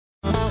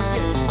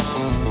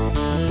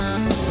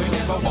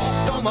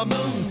walked on the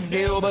moon.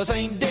 Elvis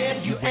ain't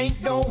dead, you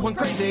ain't going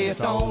crazy.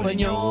 It's all in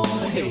your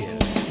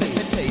head. Let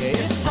me tell you,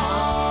 it's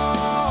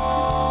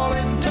all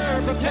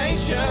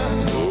interpretation.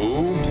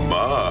 Oh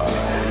my.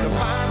 To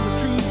find the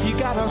truth, you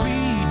gotta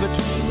read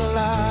between the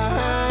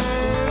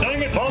lines.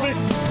 Dang it, Bobby.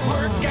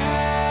 Work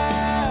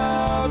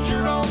out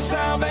your own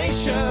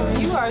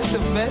salvation. You are the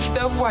best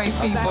of white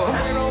people.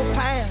 That old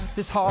path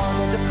is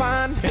hard to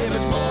find.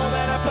 Heaven's more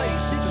than a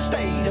place, it's a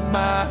state of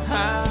mind.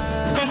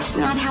 That's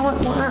not how it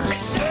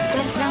works.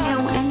 That's not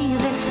how any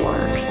of this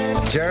works.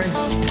 Jerry,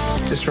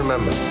 just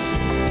remember,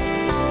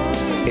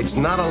 it's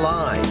not a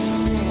lie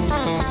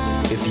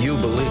if you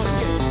believe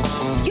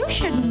it. You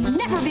should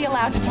never be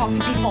allowed to talk to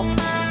people.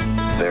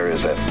 There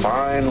is a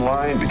fine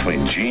line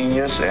between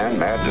genius and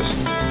madness.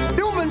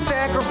 Human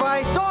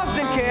sacrifice, dogs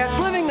and cats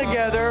living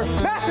together,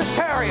 mass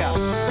hysteria.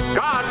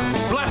 God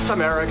bless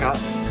America.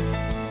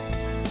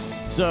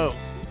 So,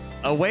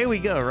 away we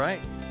go, right?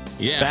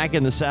 Yeah. Back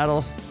in the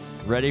saddle,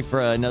 ready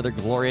for another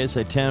glorious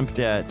attempt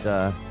at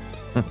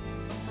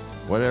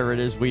whatever it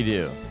is we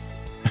do.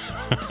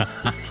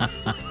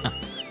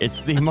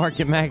 It's the Mark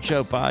and Mack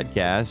Show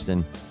podcast,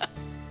 and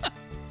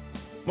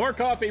More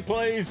coffee,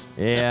 please.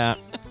 yeah.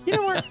 You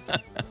know what?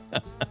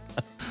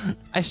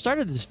 I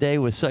started this day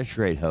with such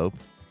great hope.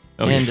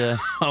 Oh, and yeah.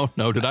 Oh,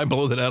 no. Did I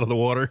blow that out of the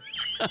water?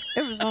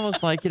 it was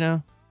almost like,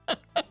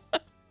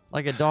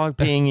 like a dog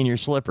peeing in your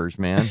slippers,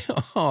 man.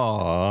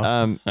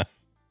 Aww.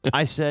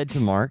 I said to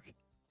Mark,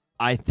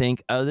 I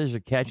think others are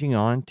catching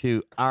on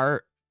to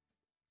our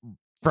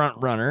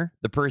front runner,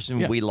 the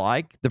person we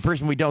like, the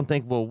person we don't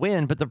think will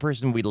win, but the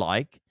person we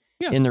like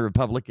in the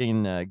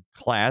Republican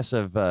class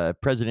of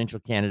presidential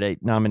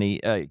candidates,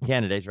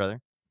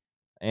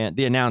 and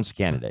the announced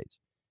candidates.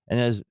 And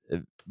as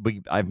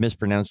I've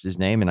mispronounced his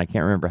name, and I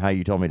can't remember how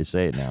you told me to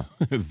say it now.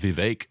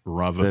 Vivek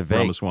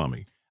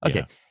Ramaswamy. Okay.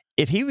 Yeah.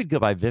 If he would go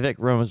by Vivek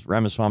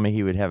Ramaswamy,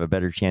 he would have a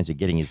better chance of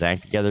getting his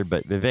act together,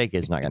 but Vivek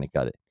is not going to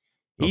cut it.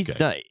 He's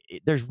done.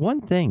 There's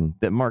one thing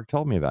that Mark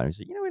told me about him. He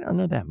said, we don't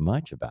know that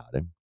much about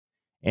him.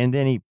 And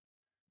then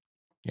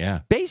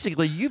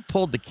basically you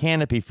pulled the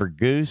canopy for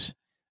Goose,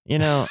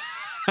 and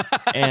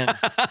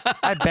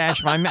I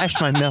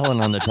mashed my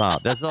melon on the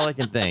top. That's all I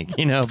can think,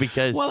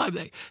 because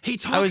he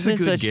talks I was in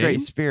such game.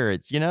 great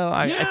spirits,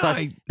 I thought,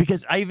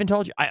 because I even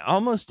told you, I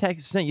almost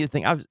sent you the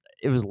thing.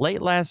 It was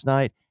late last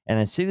night, and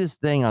I see this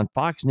thing on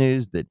Fox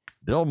News that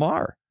Bill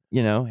Maher,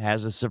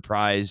 has a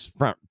surprise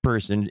front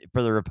person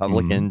for the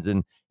Republicans,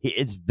 and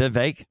it's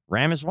Vivek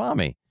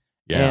Ramaswamy.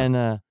 Yeah.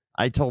 And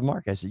I told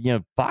Mark, I said,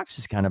 Fox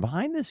is kind of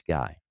behind this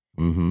guy.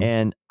 Mm-hmm.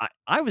 And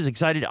I was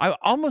excited. I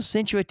almost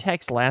sent you a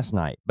text last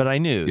night, but I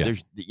knew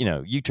there's,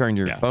 you turned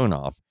your phone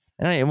off,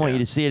 and I didn't want you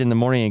to see it in the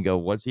morning and go,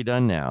 what's he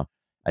done now?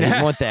 I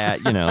didn't want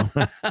that,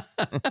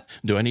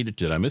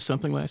 Did I miss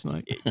something last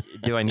night?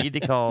 Do I need to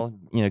call,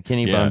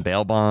 Kenny Bone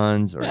bail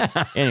bonds or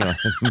anyway,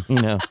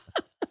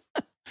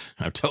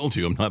 I've told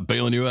you I'm not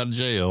bailing you out of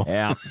jail.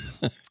 Yeah.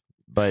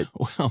 But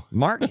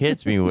Mark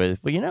hits me with,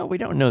 we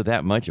don't know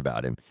that much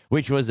about him,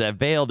 which was a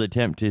veiled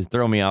attempt to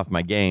throw me off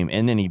my game.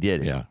 And then he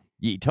did it. Yeah.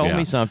 He told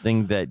me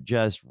something that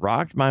just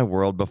rocked my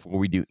world before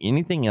we do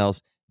anything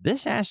else.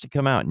 This has to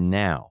come out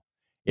now.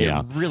 It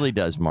really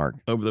does, Mark.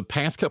 Over the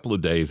past couple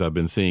of days, I've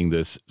been seeing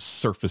this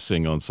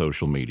surfacing on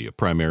social media,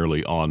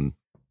 primarily on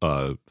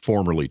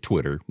formerly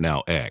Twitter,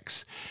 now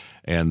X.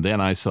 And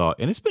then I saw,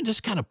 and it's been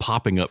just kind of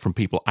popping up from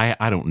people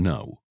I don't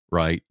know,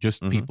 right?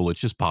 Just people, it's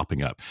just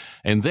popping up.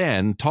 And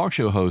then talk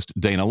show host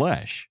Dana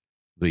Lesh,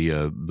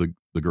 the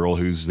girl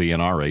who's the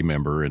NRA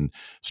member and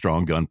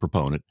strong gun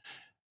proponent,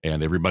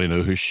 and everybody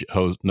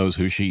knows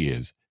who she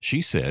is.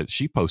 She said,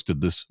 she posted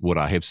this, what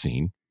I have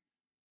seen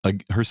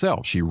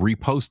herself. She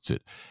reposts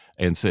it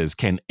and says,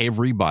 can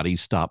everybody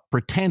stop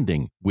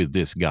pretending with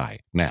this guy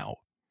now?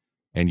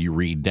 And you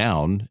read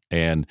down,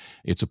 and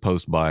it's a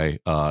post by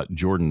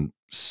Jordan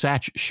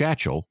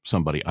Satchel,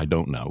 somebody I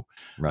don't know,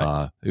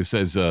 who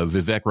says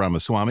Vivek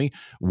Ramaswamy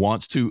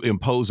wants to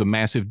impose a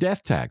massive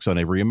death tax on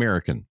every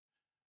American.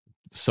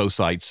 So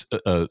cites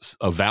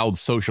avowed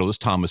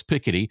socialist Thomas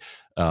Piketty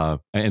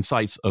and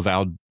cites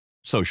avowed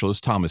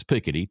socialist Thomas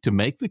Piketty to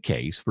make the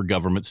case for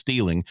government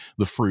stealing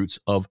the fruits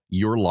of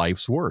your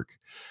life's work.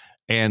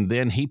 And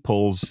then he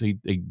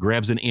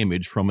grabs an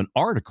image from an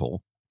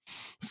article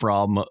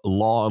from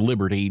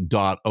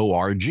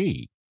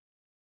lawliberty.org.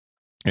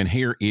 And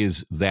here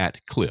is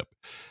that clip.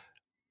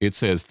 It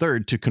says,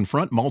 third, to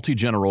confront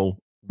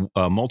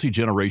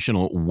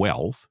multi-generational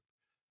wealth,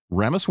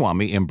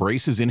 Ramaswamy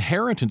embraces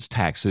inheritance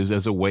taxes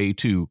as a way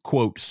to,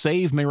 quote,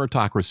 save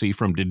meritocracy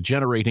from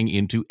degenerating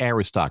into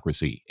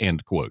aristocracy,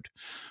 end quote.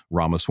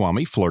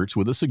 Ramaswamy flirts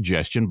with a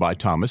suggestion by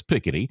Thomas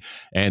Piketty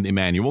and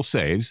Emmanuel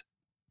says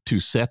to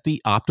set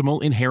the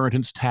optimal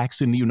inheritance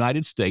tax in the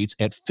United States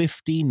at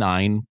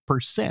 59%.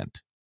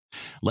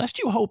 Lest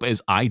you hope,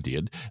 as I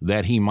did,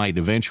 that he might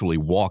eventually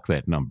walk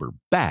that number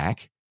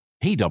back,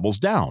 he doubles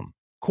down.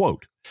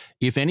 Quote,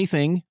 if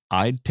anything,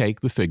 I'd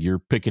take the figure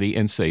Piketty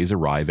and Say's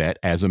arrive at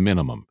as a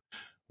minimum.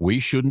 We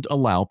shouldn't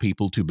allow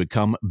people to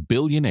become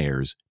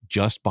billionaires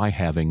just by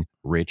having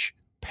rich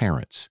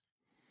parents.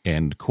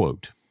 End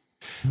quote.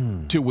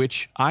 To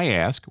which I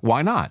ask,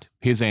 why not?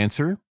 His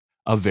answer,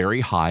 a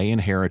very high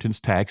inheritance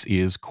tax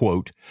is,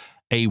 quote,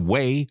 a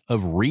way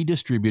of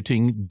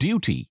redistributing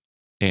duty,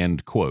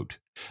 end quote.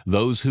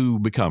 Those who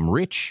become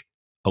rich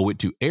owe it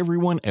to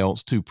everyone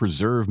else to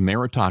preserve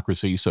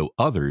meritocracy so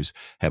others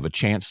have a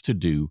chance to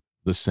do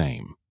the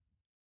same.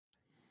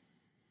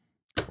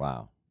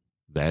 Wow.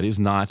 That is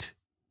not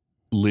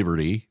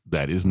liberty.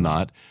 That is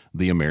not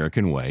the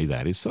American way.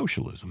 That is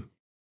socialism.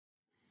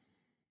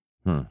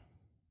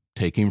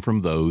 Taking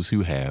from those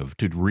who have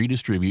to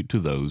redistribute to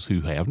those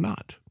who have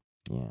not.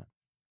 Yeah.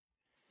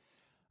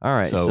 All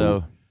right.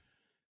 So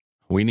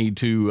we need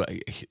to,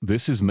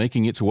 this is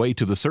making its way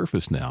to the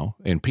surface now.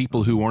 And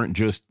people who aren't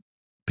just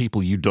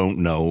people you don't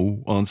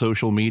know on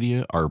social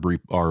media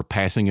are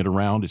passing it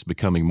around. It's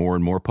becoming more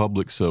and more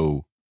public.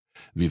 So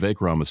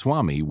Vivek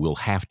Ramaswamy will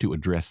have to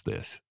address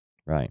this.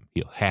 Right.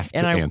 He'll have to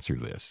answer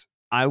this.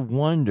 I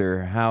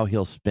wonder how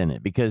he'll spin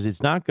it, because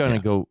it's not going to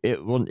go.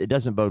 It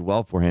doesn't bode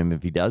well for him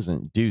if he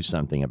doesn't do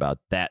something about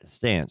that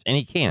stance, and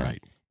he can't.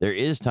 Right. There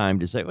is time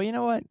to say, well, you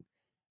know what?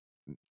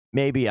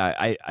 Maybe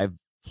I've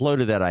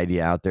floated that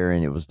idea out there,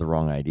 and it was the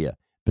wrong idea.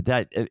 But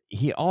that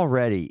he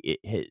already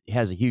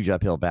has a huge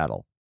uphill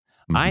battle.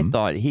 I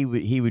thought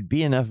he would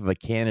be enough of a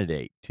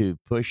candidate to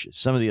push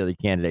some of the other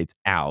candidates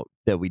out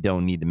that we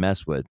don't need to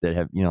mess with. That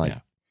have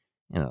what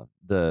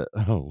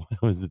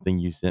was the thing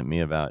you sent me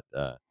about?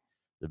 The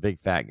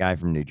big fat guy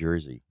from New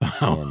Jersey.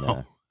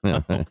 And,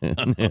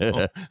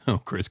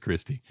 Chris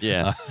Christie.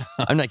 Yeah.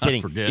 I'm not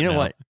kidding. You know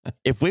what?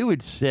 If we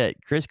would sit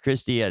Chris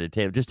Christie at a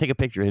table, just take a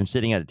picture of him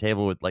sitting at a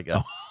table with like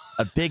a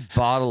big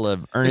bottle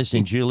of Ernest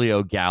and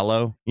Julio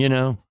Gallo,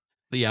 The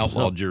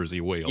outlaw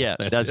Jersey whale. Yeah,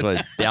 that's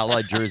what the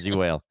outlaw Jersey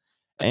whale.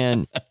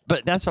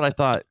 But that's what I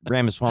thought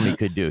Ramaswamy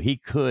could do. He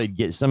could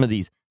get some of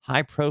these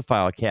high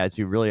profile cats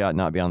who really ought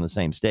not be on the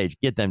same stage,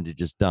 get them to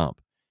just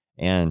dump.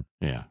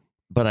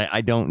 But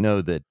I don't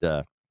know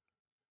that,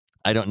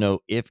 I don't know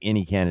if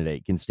any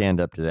candidate can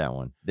stand up to that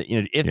one. That,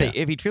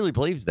 if he truly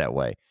believes that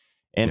way,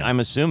 and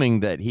I'm assuming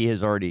that he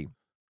has already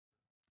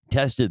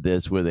tested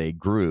this with a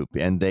group,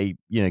 and they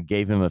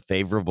gave him a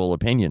favorable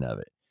opinion of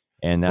it,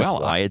 and that's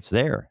why it's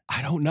there.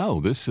 I don't know.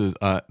 This is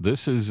an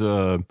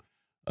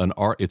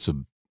art. It's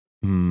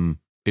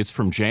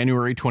from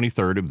January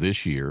 23rd of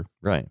this year,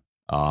 right?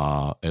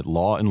 At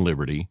Law and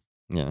Liberty,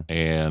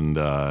 and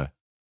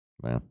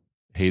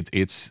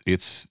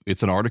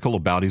It's an article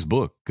about his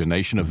book, A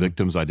Nation of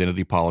Victims,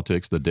 Identity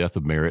Politics, The Death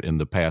of Merit, and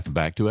the Path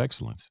Back to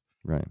Excellence.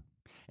 Right.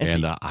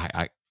 And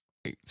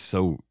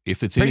so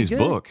if it's in his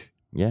book,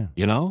 right.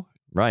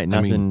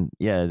 Nothing.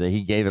 That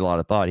he gave it a lot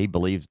of thought. He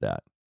believes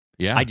that.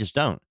 Yeah. I just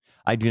don't.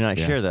 I do not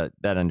share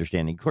that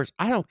understanding. Of course,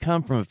 I don't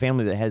come from a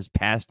family that has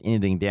passed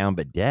anything down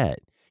but debt.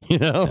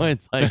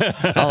 It's like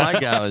all I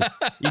got was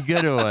you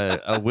go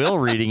to a will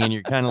reading and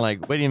you're kind of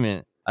like, wait a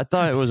minute. I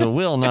thought it was a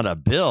will, not a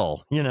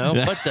bill.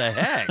 What the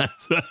heck?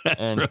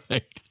 That's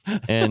right.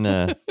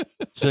 And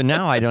so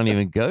now I don't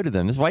even go to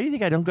them. Why do you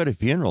think I don't go to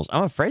funerals?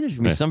 I'm afraid there's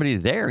going to be somebody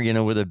there,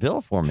 with a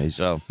bill for me.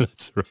 So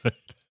that's right.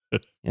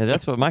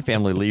 That's what my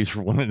family leaves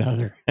for one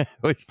another,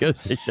 which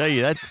goes to show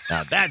you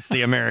that's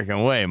the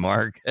American way,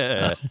 Mark.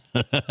 All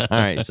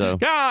right. So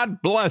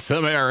God bless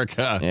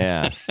America.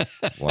 Yeah.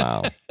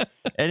 Wow.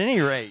 At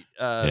any rate,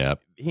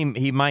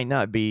 he might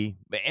not be.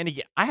 And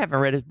again, I haven't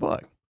read his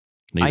book.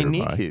 I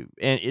need to.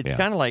 And it's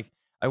kind of like,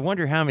 I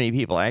wonder how many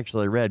people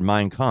actually read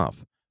Mein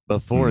Kampf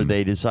before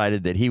they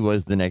decided that he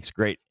was the next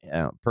great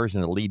person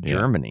to lead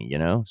Germany,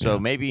 So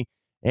maybe,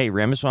 hey,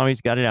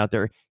 Ramaswamy's got it out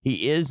there.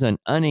 He is an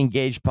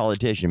unengaged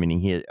politician,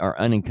 meaning or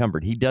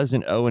unencumbered. He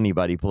doesn't owe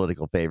anybody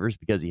political favors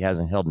because he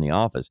hasn't held any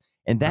office.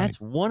 And that's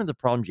one of the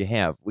problems you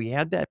have. We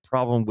had that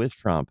problem with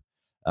Trump.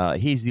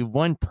 He's the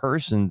one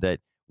person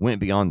that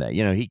went beyond that.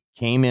 He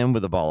came in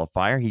with a ball of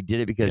fire. He did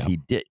it because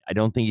I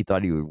don't think he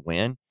thought he would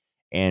win.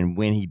 And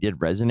when he did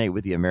resonate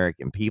with the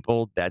American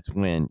people, that's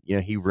when,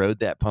 he rode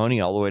that pony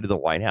all the way to the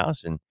White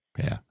House. And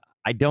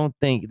I don't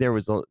think there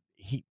was the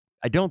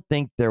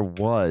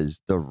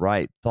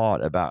right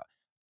thought about,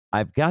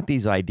 I've got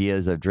these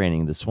ideas of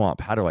draining the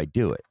swamp. How do I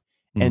do it?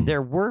 And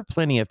there were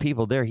plenty of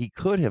people there he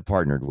could have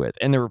partnered with.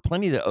 And there were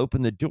plenty that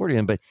opened the door to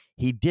him, but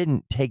he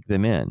didn't take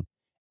them in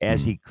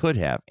as he could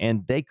have.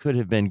 And they could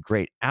have been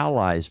great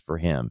allies for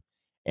him.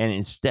 And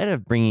instead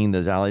of bringing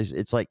those allies,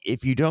 it's like,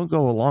 if you don't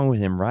go along with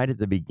him right at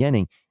the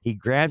beginning, he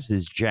grabs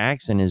his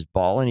jacks and his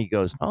ball and he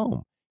goes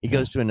home. He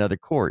goes to another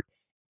court.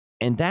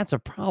 And that's a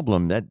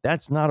problem.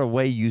 That's not a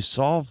way you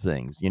solve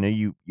things.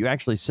 You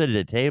actually sit at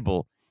a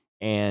table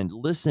and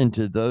listen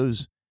to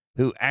those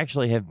who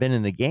actually have been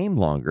in the game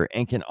longer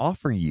and can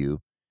offer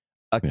you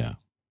a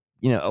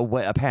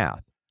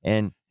path.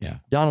 And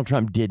Donald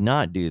Trump did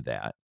not do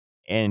that.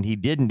 And he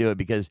didn't do it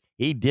because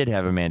he did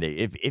have a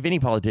mandate. If any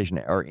politician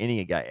or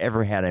any guy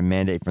ever had a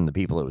mandate from the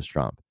people, it was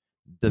Trump.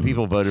 The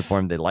people voted for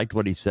him. They liked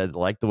what he said. They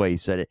liked the way he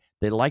said it.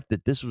 They liked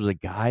that this was a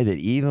guy that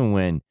even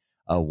when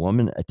a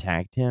woman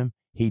attacked him,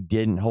 he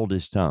didn't hold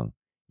his tongue.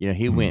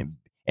 He went.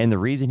 And the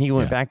reason he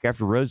went back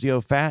after Rosie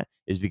O'Fat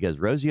is because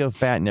Rosie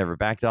O'Fat never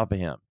backed off of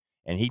him.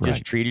 and he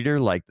just treated her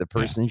like the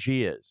person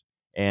she is.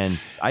 And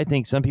I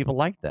think some people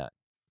like that.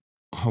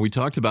 We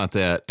talked about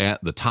that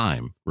at the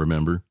time,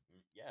 remember?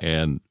 Yes.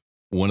 And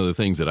one of the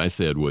things that I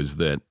said was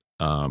that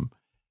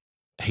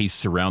he's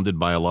surrounded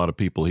by a lot of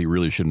people he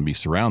really shouldn't be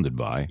surrounded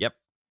by. Yep.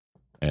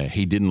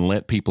 He didn't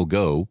let people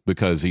go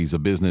because he's a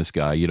business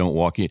guy. You don't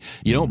walk in,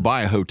 you don't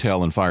buy a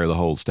hotel and fire the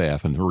whole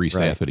staff and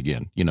restaff it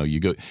again. You know, you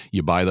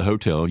buy the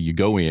hotel, you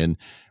go in,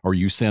 or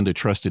you send a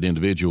trusted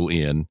individual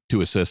in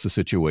to assess the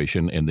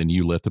situation, and then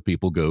you let the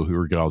people go who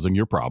are causing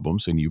your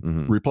problems, and you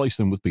replace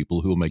them with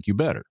people who will make you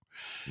better.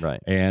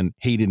 Right. And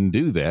he didn't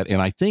do that.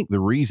 And I think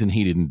the reason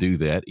he didn't do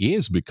that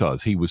is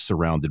because he was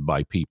surrounded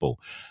by people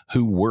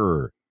who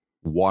were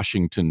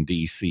Washington,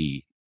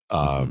 D.C.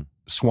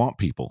 Swamp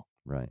people.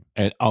 Right.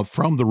 And,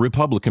 from the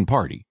Republican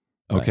Party.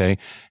 Okay. Right.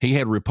 He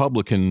had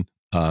Republicans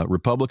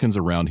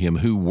around him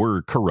who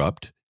were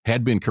corrupt,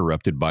 had been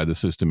corrupted by the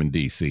system in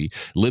D.C.,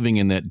 living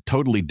in that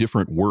totally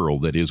different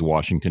world that is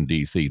Washington,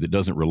 D.C., that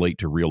doesn't relate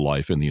to real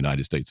life in the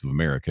United States of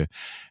America.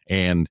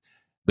 And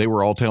they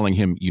were all telling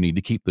him, you need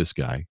to keep this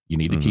guy. You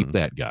need to keep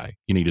that guy.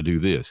 You need to do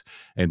this.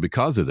 And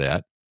because of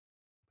that,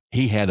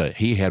 he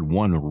had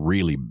one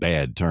really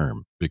bad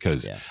term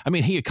because, I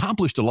mean, he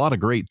accomplished a lot of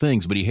great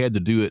things, but he had to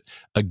do it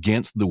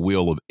against the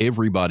will of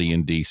everybody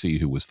in D.C.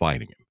 who was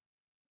fighting him.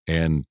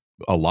 And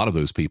a lot of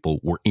those people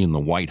were in the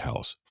White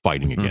House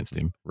fighting against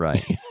him.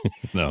 Right.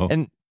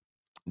 And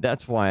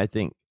that's why I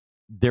think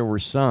there were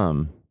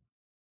some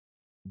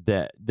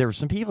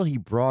people he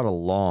brought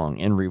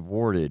along and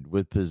rewarded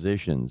with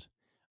positions.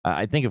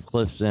 I think of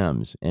Cliff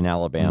Sims in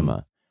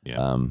Alabama.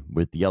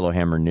 With the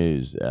Yellowhammer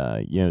News,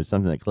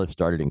 something that Cliff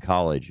started in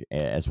college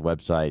as a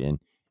website, and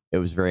it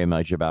was very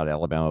much about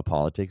Alabama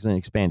politics and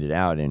expanded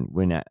out. And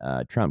when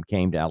Trump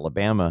came to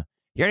Alabama,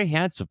 he already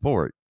had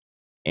support,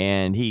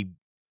 and he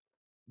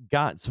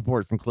got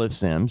support from Cliff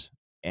Sims,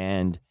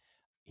 and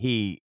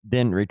he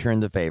then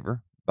returned the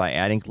favor by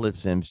adding Cliff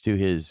Sims to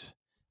his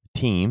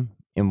team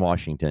in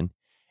Washington.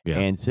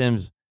 And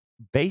Sims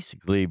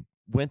basically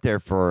went there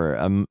for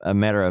a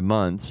matter of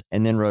months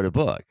and then wrote a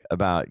book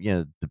about,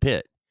 the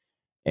pit.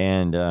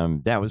 And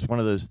that was one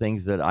of those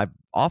things that I've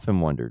often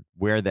wondered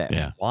why,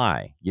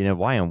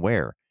 why and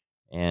where.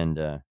 And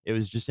it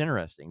was just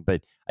interesting.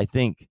 But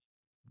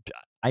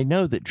I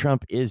know that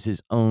Trump is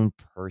his own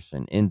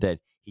person in that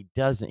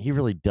he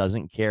really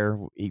doesn't care,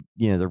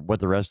 what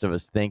the rest of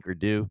us think or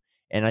do.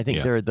 And I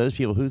think there are those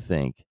people who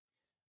think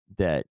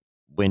that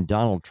when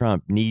Donald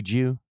Trump needs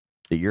you,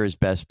 that you're his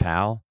best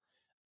pal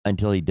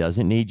until he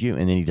doesn't need you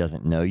and then he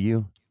doesn't know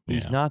you.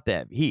 He's not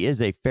that. He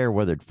is a fair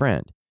weathered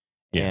friend.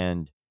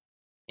 And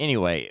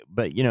anyway,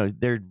 but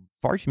there are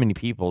far too many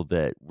people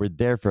that were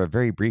there for a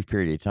very brief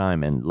period of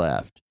time and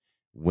left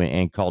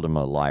and called him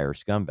a liar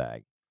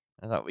scumbag.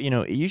 I thought,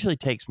 it usually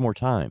takes more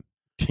time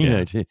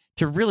to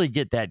really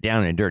get that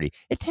down and dirty.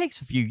 It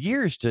takes a few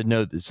years to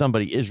know that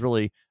somebody is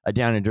really a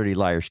down and dirty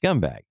liar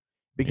scumbag,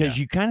 because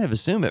you kind of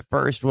assume at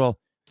first, well,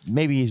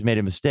 maybe he's made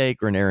a mistake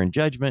or an error in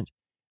judgment.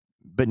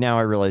 But now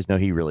I realize, no,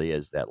 he really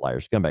is that liar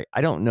scumbag. I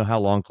don't know how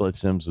long Cliff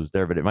Sims was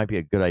there, but it might be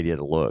a good idea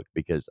to look,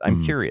 because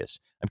I'm curious.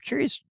 I'm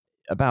curious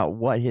about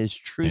what his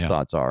true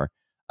thoughts are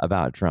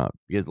about Trump,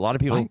 because a lot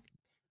of people.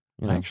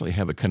 I actually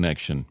have a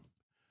connection.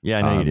 Yeah,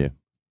 I know you do.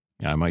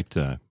 Yeah,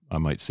 I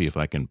might see if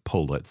I can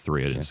pull that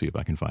thread and see if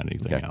I can find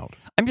anything out.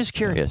 I'm just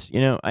curious.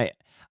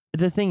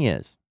 The thing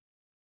is,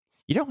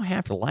 you don't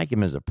have to like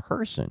him as a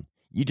person.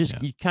 You just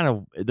you kind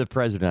of the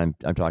president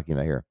I'm talking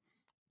about here.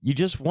 You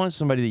just want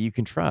somebody that you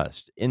can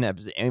trust in that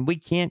position. And we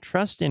can't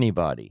trust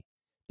anybody.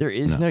 There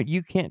is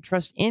you can't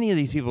trust any of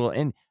these people.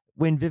 And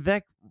when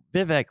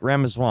Vivek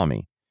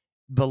Ramaswamy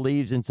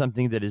believes in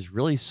something that is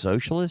really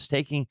socialist,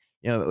 taking,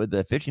 with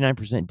the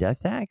 59%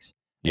 death tax,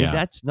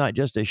 that's not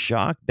just a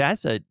shock.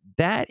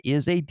 That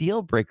is a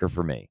deal breaker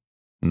for me.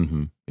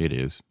 Mm-hmm. It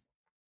is.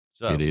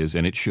 So it is,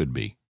 and it should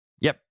be.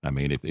 Yep. I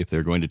mean, if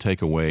they're going to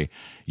take away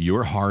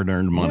your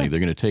hard-earned money, they're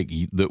going to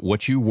take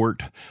what you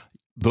worked.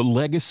 The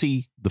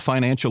legacy, the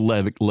financial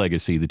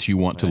legacy that you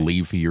want to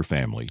leave for your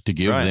family, to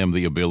give them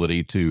the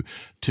ability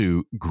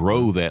to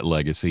grow that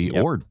legacy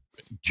or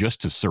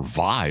just to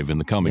survive in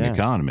the coming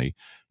economy,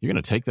 you're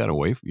going to take that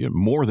away from you.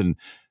 More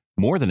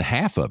than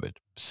half of it,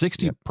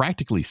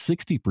 practically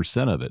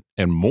 60% of it,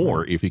 and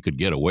more if he could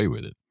get away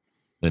with it.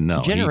 Then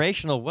no,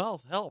 generational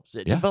wealth helps.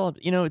 It develops.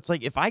 It's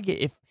like if I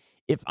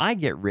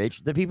get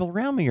rich, the people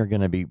around me are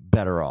going to be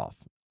better off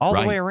all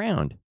the way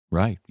around.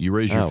 Right. You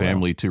raise your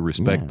family to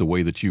respect the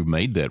way that you've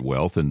made that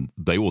wealth, and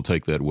they will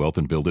take that wealth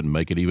and build it and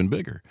make it even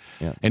bigger.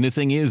 Yeah. And the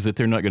thing is that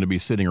they're not going to be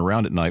sitting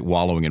around at night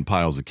wallowing in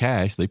piles of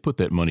cash. They put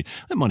that money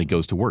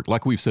goes to work.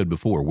 Like we've said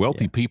before,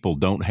 wealthy people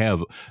don't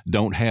have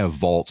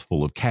vaults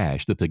full of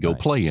cash that they go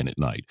play in at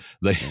night.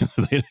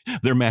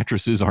 Their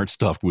mattresses aren't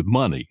stuffed with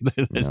money.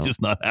 That's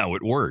just not how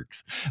it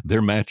works.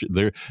 Their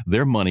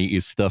money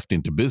is stuffed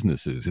into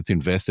businesses. It's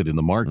invested in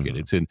the market.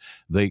 It's in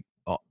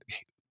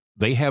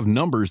they have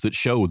numbers that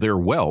show their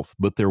wealth,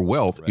 but their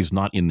wealth is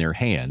not in their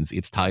hands.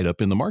 It's tied up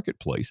in the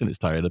marketplace, and it's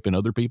tied up in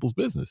other people's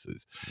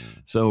businesses.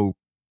 So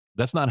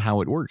that's not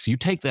how it works. You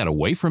take that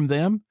away from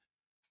them,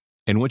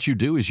 And what you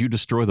do is you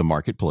destroy the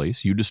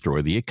marketplace, you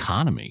destroy the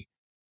economy.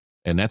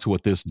 And that's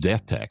what this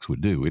death tax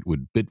would do. It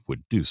would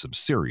do some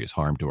serious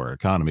harm to our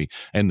economy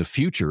and the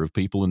future of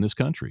people in this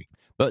country.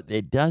 But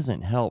it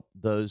doesn't help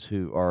those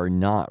who are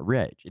not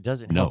rich. It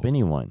doesn't help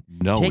anyone.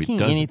 No, Taking it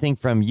doesn't. anything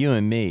from you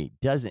and me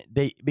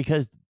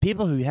because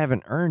people who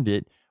haven't earned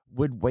it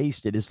would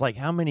waste it. It's like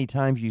how many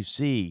times you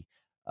see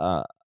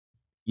a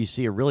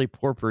really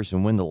poor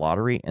person win the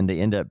lottery and they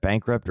end up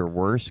bankrupt or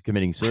worse,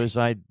 committing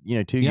suicide,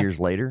 2 years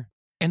later.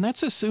 And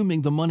that's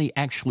assuming the money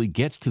actually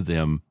gets to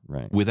them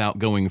without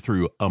going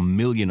through a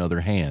million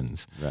other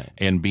hands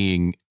and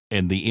the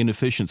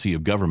inefficiency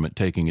of government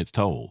taking its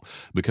toll.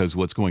 Because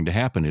what's going to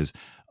happen is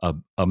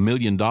 $1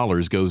 million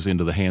goes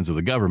into the hands of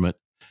the government.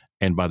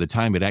 And by the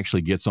time it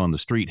actually gets on the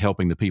street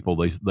helping the people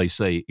they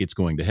say it's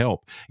going to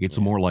help, it's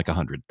more like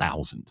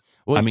 100,000.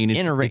 Well, I mean,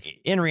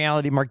 in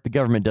reality, Mark, the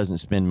government doesn't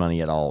spend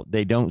money at all.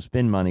 They don't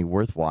spend money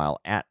worthwhile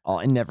at all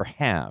and never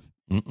have.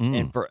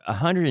 And for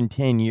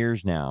 110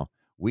 years now,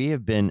 we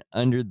have been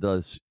under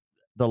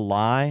the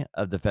lie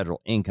of the federal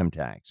income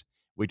tax,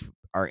 which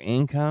our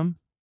income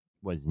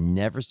was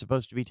never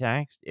supposed to be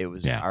taxed. It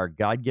was our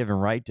God-given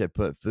right to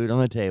put food on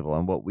the table.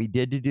 And what we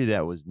did to do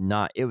that was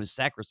it was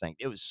sacrosanct.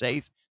 It was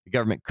safe. The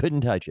government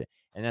couldn't touch it.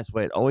 And that's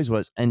what it always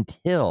was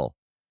until,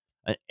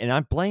 and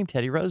I blame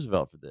Teddy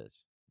Roosevelt for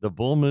this, the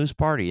Bull Moose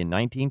Party in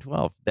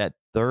 1912, that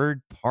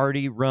third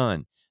party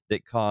run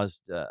that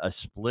caused a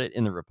split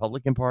in the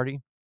Republican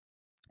Party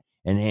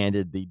and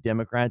handed the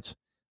Democrats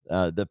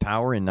the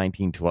power in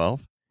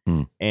 1912.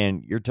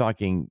 And you're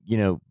talking,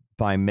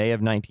 by May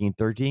of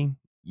 1913,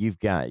 you've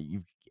got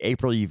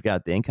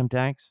the income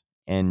tax,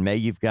 and May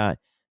you've got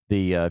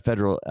the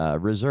Federal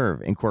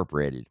Reserve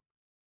incorporated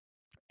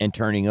and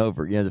turning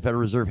over. The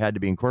Federal Reserve had to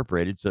be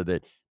incorporated so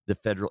that the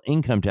federal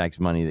income tax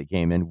money that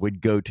came in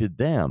would go to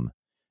them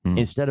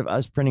instead of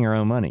us printing our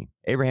own money.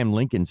 Abraham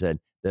Lincoln said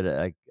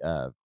that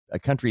a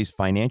country's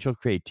financial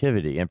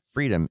creativity and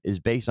freedom is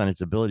based on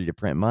its ability to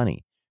print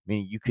money. I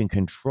mean, you can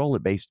control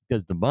it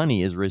because the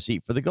money is a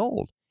receipt for the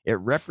gold. It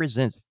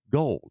represents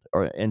gold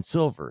and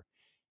silver.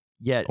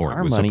 Yet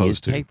our money is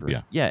paper.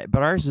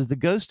 But ours is the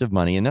ghost of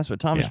money. And that's what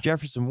Thomas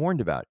Jefferson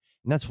warned about.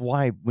 And that's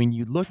why when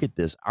you look at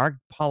this, our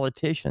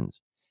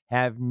politicians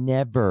have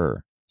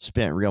never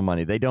spent real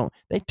money. They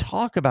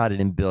talk about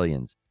it in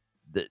billions.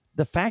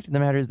 The fact of the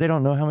matter is they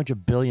don't know how much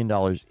 $1 billion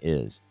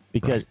is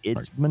because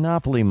it's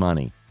monopoly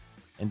money.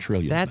 And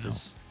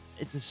trillions.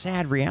 It's a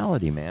sad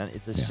reality, man.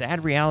 It's a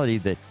sad reality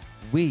that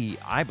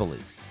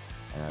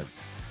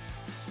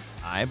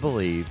I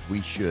believe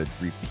we should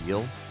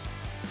repeal.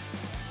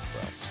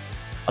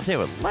 I'll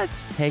tell you what,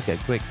 let's take a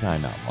quick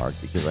time out, Mark,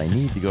 because I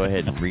need to go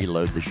ahead and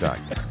reload the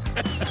shotgun.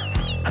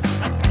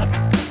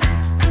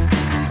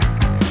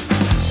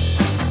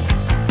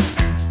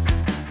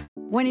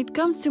 When it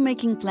comes to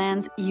making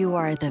plans, you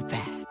are the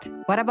best.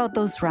 What about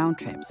those round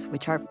trips,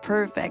 which are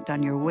perfect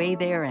on your way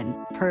there and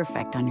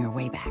perfect on your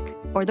way back?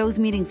 Or those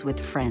meetings with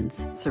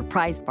friends,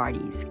 surprise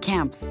parties,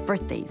 camps,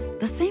 birthdays.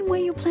 The same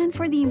way you plan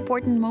for the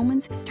important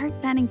moments, start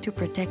planning to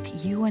protect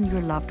you and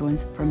your loved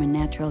ones from a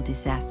natural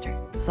disaster.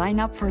 Sign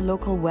up for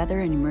local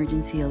weather and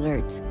emergency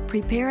alerts.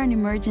 Prepare an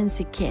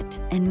emergency kit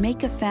and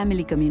make a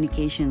family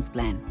communications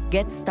plan.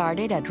 Get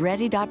started at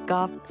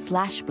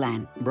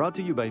ready.gov/plan. Brought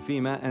to you by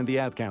FEMA and the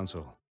Ad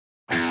Council.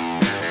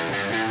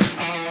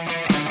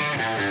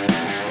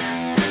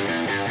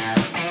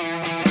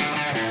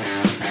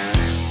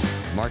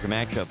 Mark and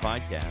Mack Show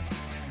podcast.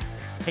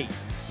 Hey,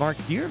 Mark,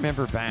 do you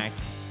remember back?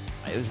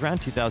 It was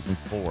around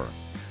 2004.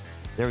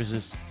 There was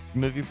this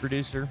movie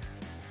producer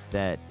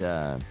that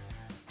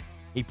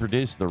he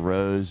produced The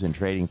Rose and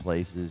Trading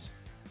Places,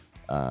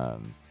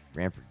 ran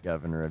for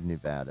governor of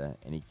Nevada,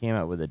 and he came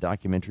out with a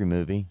documentary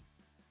movie.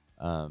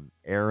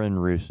 Aaron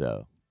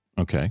Russo.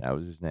 Okay, that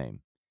was his name,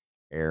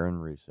 Aaron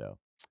Russo.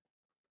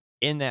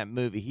 In that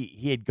movie,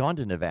 he had gone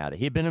to Nevada.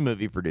 He had been a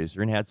movie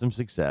producer and had some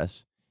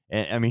success.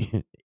 And I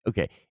mean,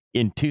 okay.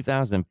 In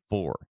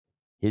 2004,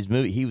 his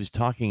movie, he was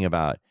talking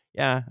about,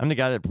 I'm the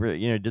guy that,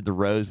 did The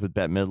Rose with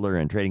Bette Midler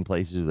and Trading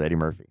Places with Eddie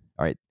Murphy.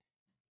 All right.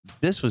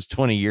 This was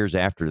 20 years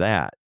after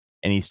that.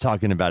 And he's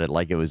talking about it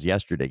like it was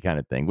yesterday kind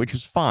of thing, which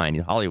was fine.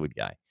 He's a Hollywood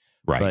guy.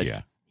 Right.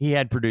 But he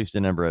had produced a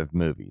number of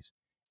movies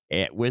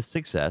with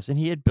success, and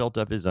he had built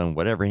up his own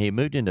whatever. And he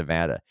moved to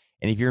Nevada.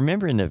 And if you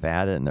remember in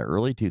Nevada in the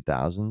early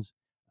 2000s,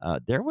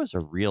 there was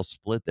a real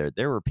split there.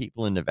 There were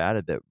people in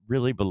Nevada that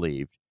really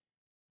believed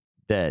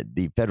that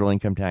the federal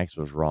income tax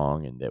was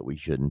wrong and that we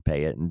shouldn't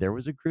pay it. And there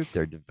was a group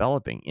there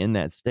developing in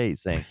that state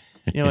saying,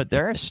 you know what,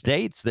 there are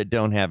states that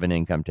don't have an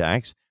income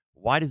tax.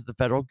 Why does the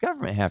federal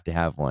government have to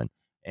have one?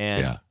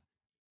 And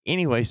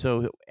anyway,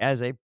 so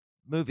as a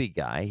movie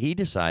guy, he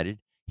decided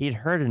he'd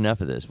heard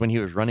enough of this when he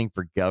was running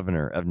for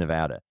governor of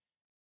Nevada.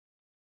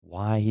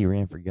 Why he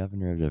ran for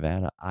governor of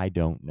Nevada, I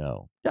don't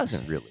know.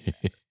 Doesn't really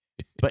matter.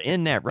 But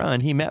in that run,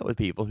 he met with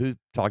people who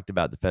talked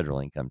about the federal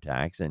income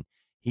tax, and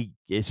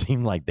it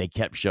seemed like they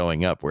kept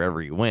showing up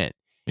wherever he went.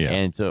 Yeah.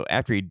 And so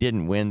after he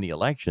didn't win the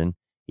election,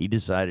 he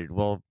decided,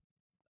 well,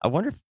 I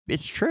wonder if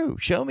it's true.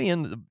 Show me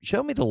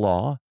the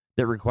law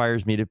that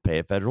requires me to pay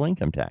a federal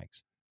income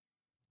tax.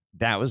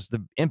 That was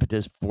the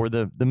impetus for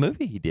the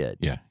movie he did.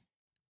 Yeah.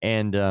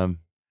 And,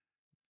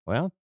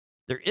 well,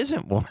 there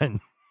isn't one.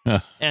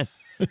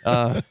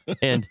 Uh.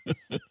 And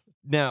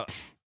now,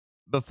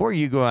 before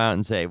you go out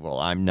and say, well,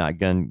 I'm not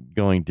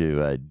going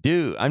to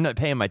I'm not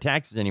paying my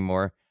taxes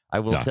anymore, I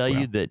will tell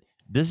you that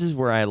this is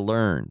where I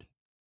learned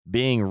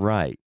being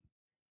right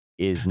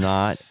is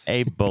not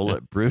a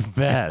bulletproof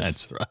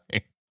vest. That's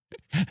right.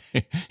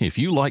 If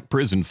you like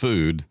prison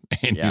food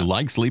and you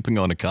like sleeping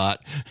on a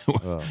cot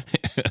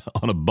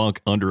on a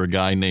bunk under a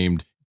guy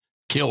named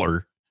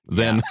Killer,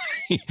 then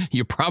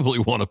you probably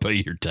want to pay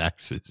your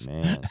taxes.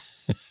 Man.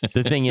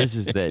 The thing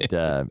is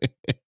that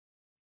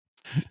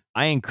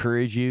I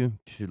encourage you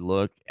to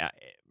look at,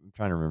 I'm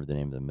trying to remember the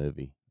name of the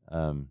movie.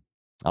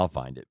 I'll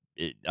find it.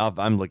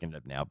 I'm looking it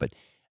up now, but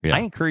I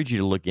encourage you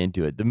to look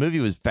into it. The movie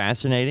was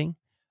fascinating.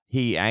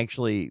 He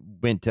actually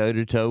went toe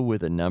to toe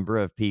with a number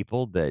of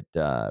people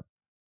that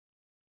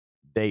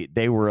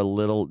they were a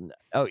little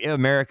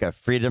America,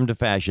 Freedom to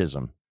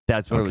Fascism.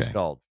 That's what it was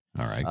called.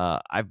 All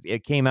right.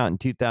 It came out in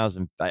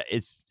 2000.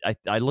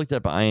 I looked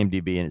up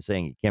IMDb and it's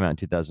saying it came out in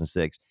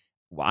 2006.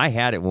 Well, I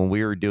had it when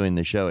we were doing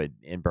the show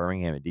in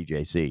Birmingham at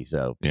DJC.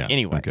 So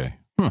anyway, okay.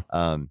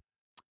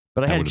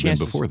 But I had a chance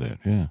before that.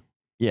 Yeah.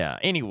 Yeah.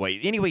 Anyway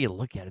you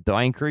look at it though,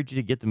 I encourage you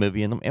to get the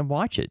movie and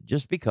watch it,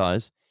 just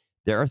because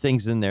there are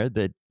things in there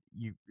that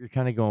you're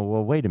kind of going,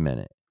 well, wait a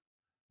minute,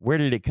 where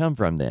did it come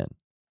from then?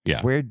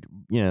 Yeah. Where,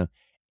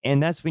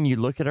 and that's when you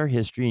look at our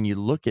history and you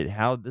look at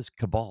how this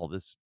cabal,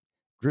 this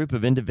group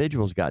of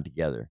individuals got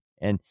together.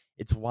 And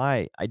it's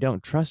why I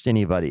don't trust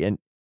anybody. And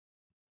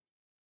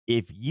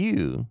if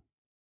you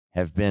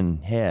have been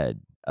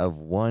head of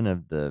one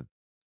of the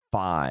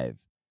 5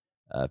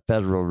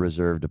 Federal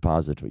Reserve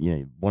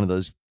Depository, one of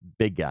those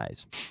big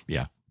guys,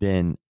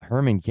 then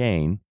Herman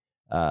Cain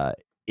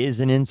is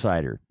an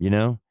insider.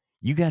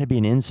 You got to be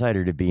an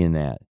insider to be in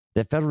that.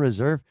 The Federal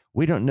Reserve,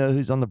 we don't know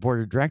who's on the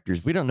board of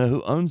directors. We don't know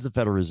who owns the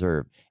Federal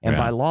Reserve. And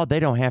by law, they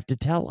don't have to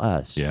tell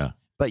us. Yeah.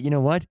 But you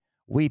know what?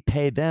 We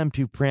pay them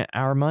to print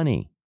our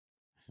money.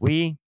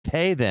 We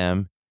pay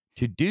them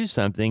to do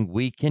something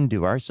we can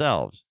do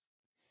ourselves.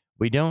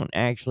 We don't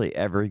actually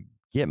ever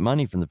get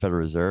money from the Federal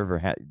Reserve,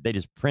 or they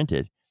just print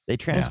it. They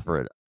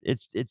transfer it.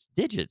 It's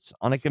digits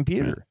on a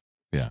computer.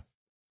 Yeah.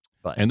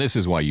 But, and this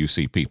is why you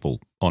see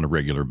people on a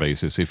regular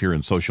basis. If you're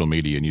in social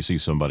media and you see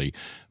somebody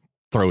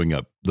throwing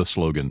up the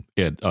slogan,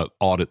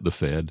 audit the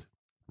Fed.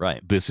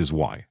 Right. This is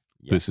why.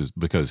 Yeah. This is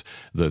because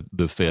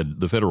the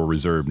Federal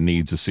Reserve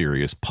needs a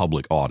serious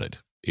public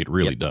audit. It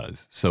really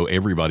does. So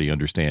everybody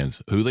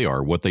understands who they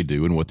are, what they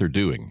do, and what they're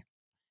doing.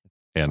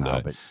 And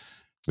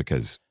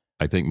because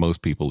I think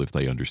most people, if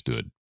they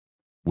understood,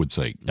 would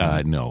say,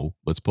 no,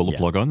 let's pull the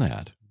plug on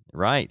that.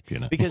 Right.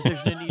 Because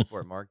there's no need for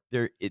it, Mark.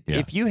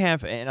 If you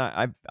have, and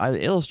I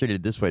illustrated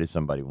it this way to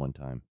somebody one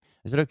time.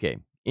 I said, okay,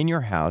 in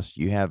your house,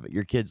 you have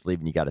your kids leave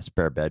and you got a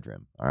spare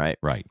bedroom. All right.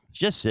 Right. It's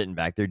just sitting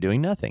back there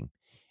doing nothing.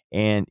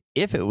 And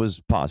if it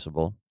was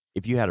possible,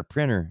 if you had a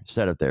printer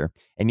set up there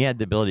and you had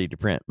the ability to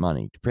print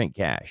money, to print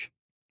cash,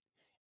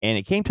 and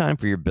it came time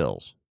for your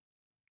bills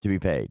to be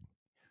paid,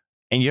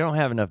 and you don't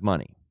have enough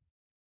money,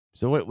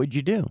 so what would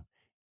you do?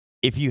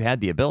 If you had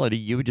the ability,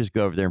 you would just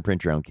go over there and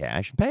print your own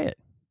cash and pay it.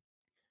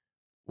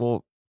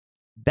 Well,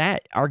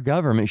 that our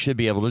government should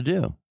be able to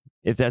do.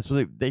 If that's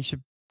what they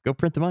should go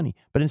print the money.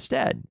 But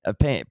instead of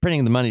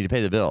printing the money to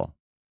pay the bill,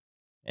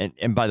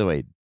 and by the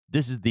way,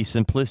 this is the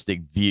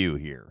simplistic view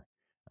here.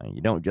 You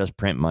don't just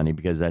print money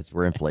because that's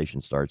where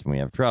inflation starts when we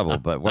have trouble.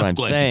 But what I'm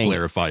glad saying, you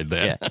clarified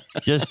that.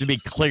 Just to be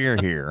clear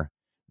here,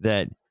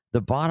 that the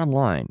bottom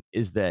line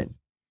is that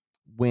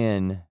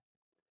when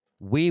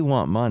we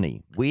want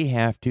money, we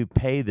have to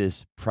pay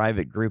this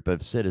private group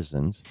of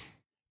citizens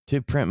to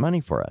print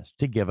money for us,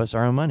 to give us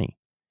our own money.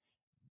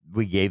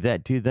 We gave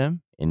that to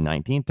them in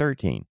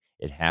 1913.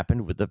 It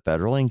happened with the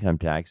federal income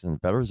tax, and the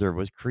Federal Reserve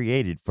was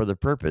created for the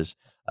purpose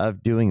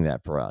of doing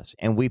that for us.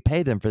 And we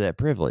pay them for that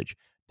privilege.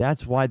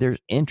 That's why there's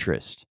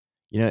interest.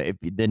 If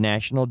the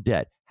national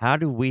debt, how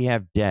do we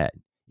have debt?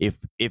 If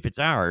it's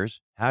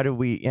ours, how do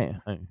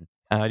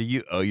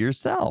you owe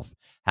yourself?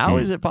 How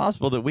is it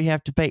possible that we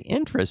have to pay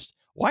interest?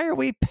 Why are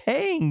we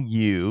paying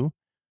you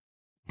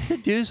to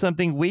do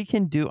something we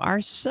can do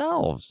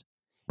ourselves?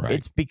 Right.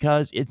 It's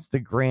because it's the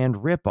grand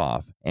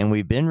ripoff, and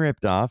we've been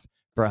ripped off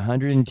for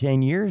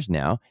 110 years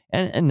now,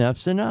 and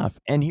enough's enough.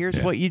 And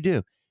here's what you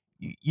do.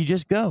 You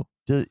just go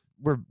to,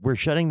 we're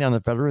shutting down the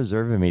Federal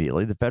Reserve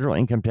immediately. The federal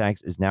income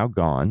tax is now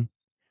gone.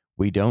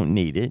 We don't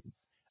need it.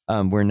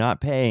 We're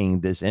not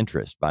paying this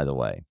interest, by the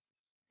way.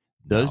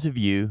 Those of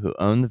you who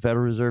own the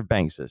Federal Reserve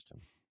bank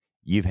system,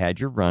 you've had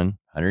your run,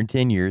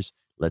 110 years.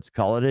 Let's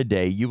call it a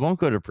day. You won't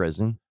go to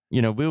prison.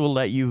 We will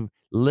let you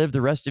live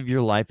the rest of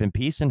your life in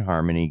peace and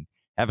harmony,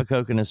 have a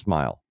Coke and a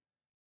smile.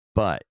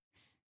 But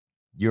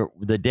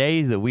the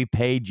days that we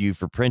paid you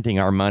for printing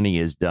our money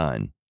is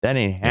done. That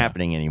ain't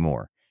happening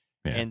anymore.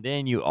 Yeah. And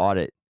then you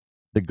audit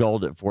the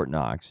gold at Fort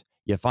Knox.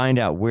 You find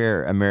out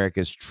where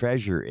America's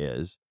treasure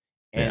is,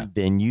 and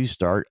then you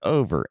start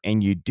over.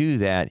 And you do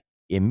that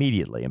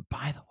immediately. And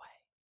by the way,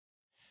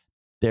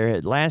 there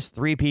are last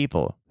 3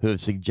 people who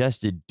have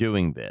suggested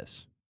doing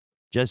this.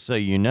 Just so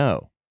you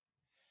know,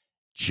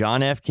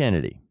 John F.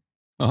 Kennedy,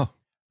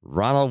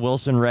 Ronald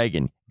Wilson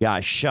Reagan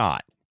got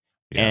shot,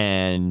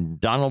 and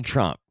Donald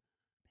Trump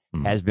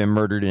has been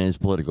murdered in his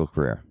political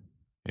career.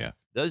 Yeah.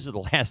 Those are the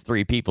last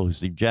 3 people who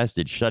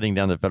suggested shutting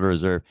down the Federal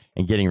Reserve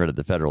and getting rid of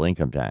the federal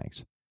income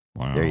tax.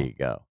 Wow. There you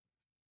go.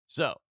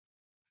 So,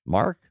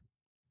 Mark,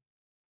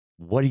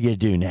 what are you going to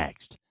do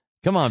next?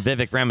 Come on,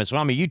 Vivek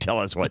Ramaswamy, you tell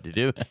us what to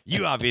do.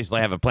 You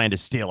obviously have a plan to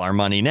steal our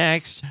money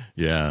next.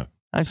 Yeah.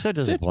 I'm so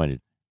disappointed.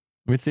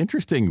 It's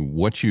interesting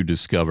what you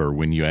discover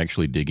when you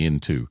actually dig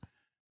into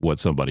what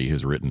somebody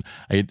has written.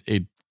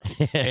 It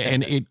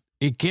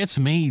gets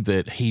me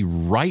that he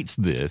writes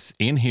this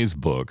in his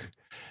book,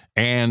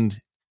 and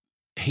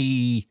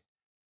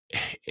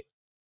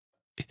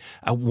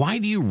why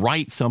do you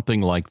write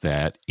something like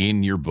that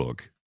in your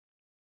book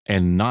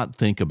and not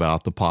think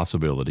about the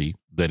possibility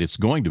that it's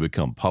going to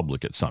become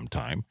public at some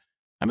time?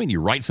 I mean,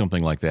 you write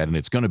something like that and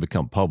it's going to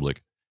become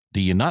public. Do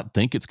you not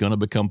think it's going to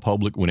become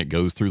public when it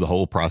goes through the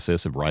whole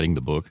process of writing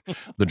the book,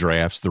 the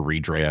drafts, the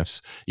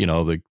redrafts,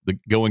 the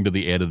going to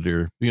the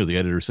editor, the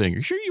editor saying, "Are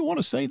you sure you want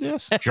to say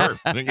this?" Sure.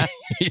 I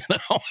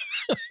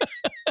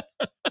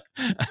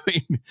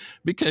mean,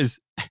 because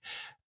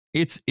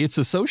it's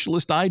a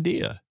socialist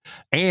idea,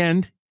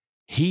 and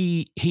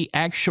he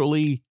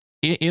actually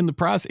in the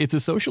process, it's a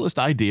socialist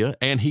idea,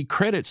 and he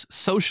credits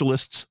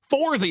socialists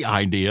for the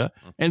idea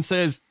and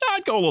says,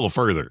 "I'd go a little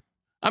further."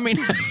 I mean,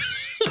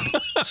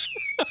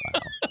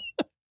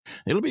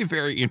 it'll be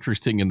very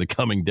interesting in the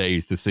coming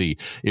days to see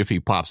if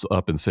he pops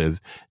up and says,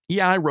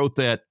 "Yeah, I wrote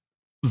that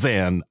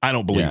then. I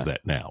don't believe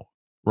that now."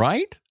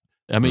 Right?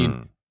 I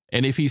mean,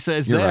 and if he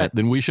says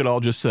then we should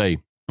all just say,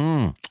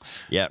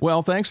 yeah.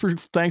 Well, thanks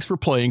for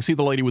playing. See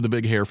the lady with the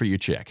big hair for your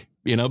check.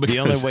 Because the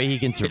only way he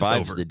can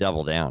survive is to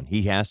double down.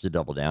 He has to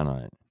double down on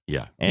it.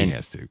 Yeah, and he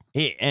has to.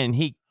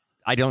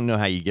 I don't know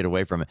how you get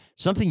away from it.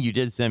 Something you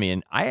did send me,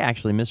 and I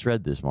actually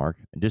misread this, Mark.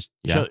 Just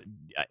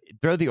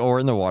throw the oar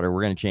in the water.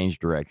 We're going to change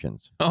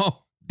directions.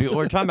 Oh,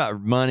 we're talking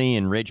about money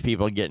and rich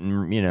people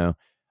getting,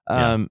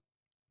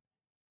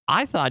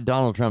 I thought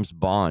Donald Trump's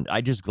bond. I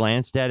just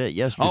glanced at it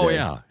yesterday. Oh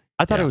yeah,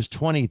 I thought it was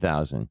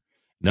 20,000.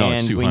 No, and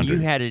it's 200. When you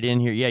had it in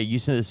here, you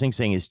sent this thing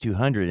saying it's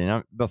 200.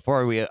 And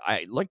before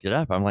I looked it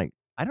up, I'm like,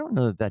 I don't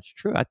know that that's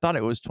true. I thought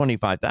it was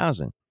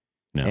 25,000.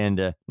 No.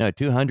 And no,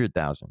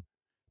 200,000.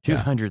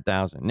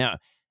 200,000. Now,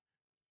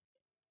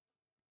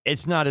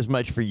 it's not as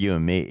much for you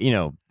and me.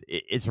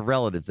 It's a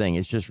relative thing.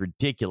 It's just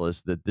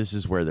ridiculous that this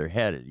is where they're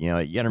headed. You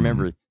got to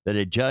remember that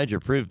a judge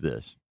approved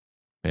this.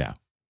 Yeah.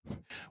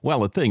 Well,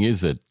 the thing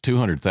is that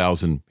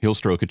 200,000, he'll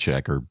stroke a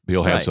check, or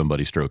he'll have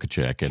somebody stroke a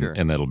check,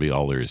 and that'll be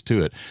all there is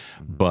to it.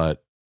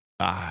 But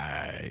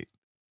I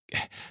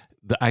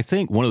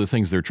think one of the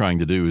things they're trying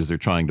to do is they're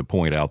trying to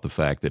point out the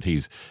fact that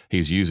he's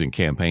using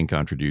campaign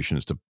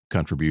contributions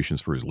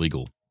for his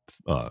legal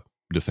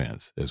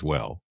defense as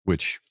well,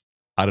 which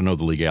I don't know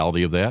the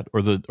legality of that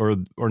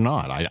or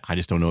not. I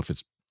just don't know if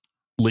it's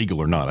legal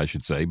or not, I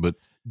should say. But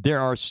there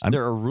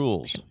are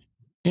rules.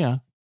 Yeah,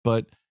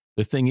 but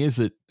the thing is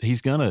that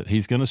he's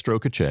gonna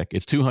stroke a check.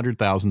 It's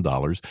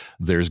 $200,000.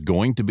 There's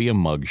going to be a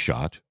mug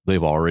shot.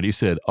 They've already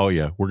said, "Oh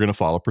yeah, we're going to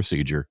follow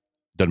procedure.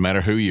 Doesn't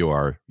matter who you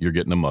are, you're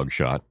getting a mug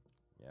shot."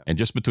 Yeah. And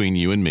just between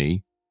you and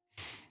me,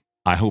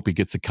 I hope he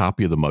gets a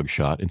copy of the mug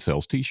shot and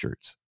sells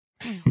T-shirts.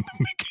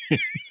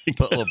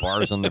 Put little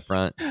bars on the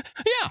front.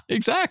 Yeah,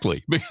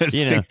 exactly.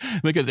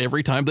 Because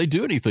every time they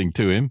do anything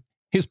to him,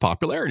 his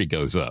popularity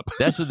goes up.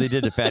 That's what they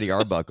did to Fatty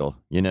Arbuckle,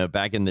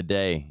 back in the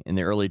day, in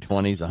the early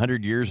 20s,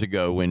 100 years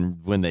ago,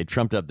 when they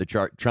trumped up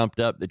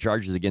the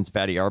charges against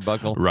Fatty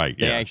Arbuckle. Right.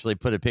 They actually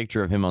put a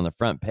picture of him on the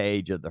front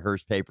page of the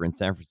Hearst paper in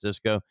San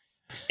Francisco,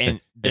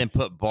 and then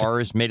put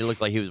bars, made it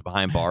look like he was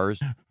behind bars.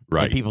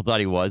 Right. And people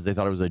thought he was. They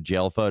thought it was a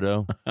jail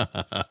photo.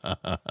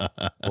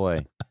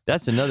 Boy,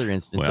 that's another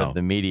instance of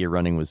the media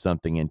running with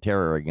something and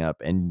terroring up,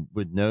 and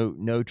with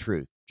no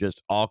truth.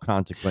 Just all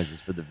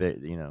consequences for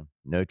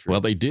no truth. Well,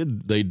 they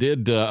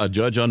did. A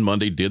judge on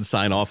Monday did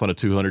sign off on a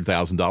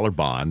 $200,000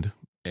 bond,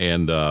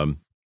 and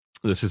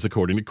this is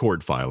according to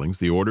court filings.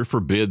 The order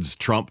forbids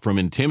Trump from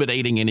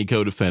intimidating any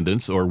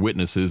co-defendants or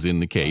witnesses in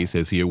the case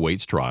as he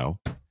awaits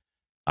trial.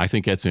 I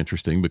think that's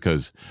interesting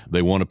because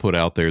they want to put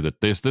out there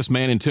that this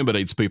man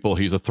intimidates people.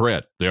 He's a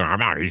threat.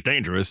 He's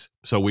dangerous.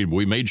 So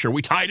we made sure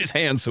we tied his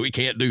hands so he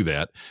can't do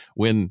that.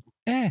 When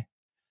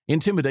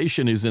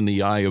intimidation is in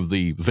the eye of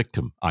the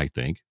victim, I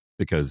think,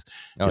 because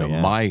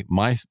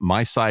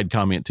my side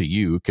comment to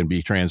you can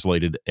be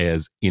translated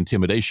as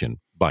intimidation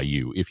by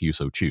you if you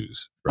so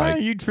choose. Right? Oh,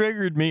 you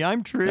triggered me.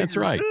 I'm triggered. That's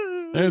right.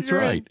 That's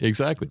right.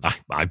 Exactly.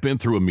 I've been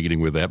through a meeting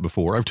with that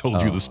before. I've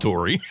told you the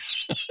story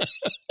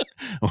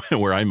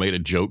where I made a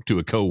joke to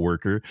a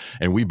coworker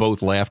and we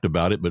both laughed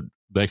about it. But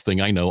next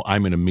thing I know,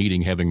 I'm in a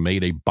meeting having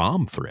made a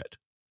bomb threat.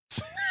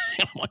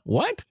 I'm like,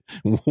 what?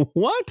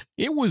 What?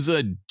 It was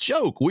a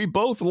joke. We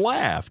both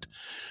laughed.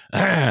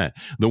 The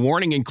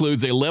warning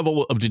includes a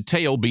level of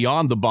detail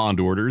beyond the bond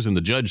orders, and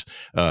the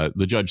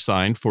judge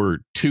signed for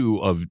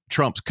two of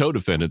Trump's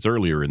co-defendants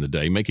earlier in the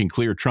day, making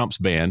clear Trump's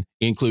ban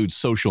includes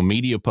social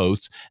media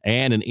posts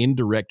and an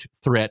indirect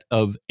threat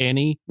of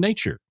any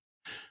nature.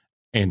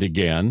 And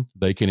again,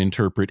 they can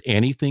interpret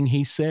anything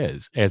he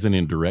says as an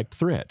indirect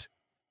threat.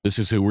 This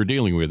is who we're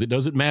dealing with. It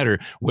doesn't matter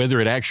whether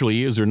it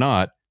actually is or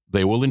not.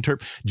 They will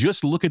interpret.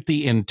 Just look at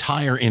the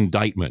entire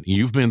indictment.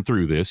 You've been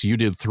through this. You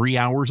did 3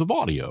 hours of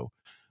audio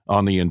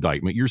on the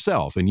indictment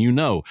yourself, and you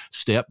know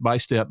step by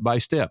step by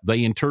step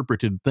they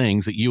interpreted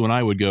things that you and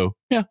I would go,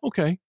 yeah,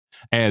 okay,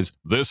 as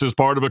this is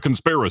part of a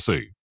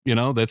conspiracy.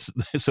 That's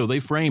so they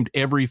framed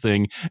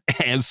everything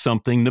as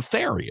something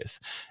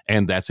nefarious,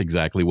 and that's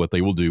exactly what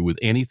they will do with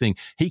anything.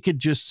 He could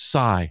just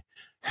sigh,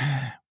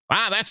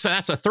 that's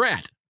a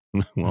threat.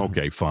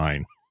 Okay,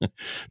 fine.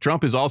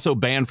 Trump is also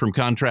banned from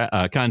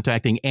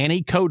contacting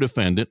any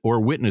co-defendant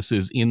or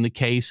witnesses in the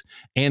case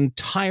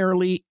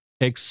entirely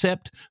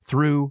except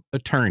through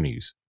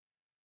attorneys.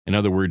 In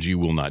other words, you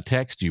will not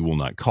text, you will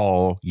not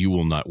call, you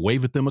will not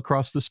wave at them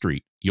across the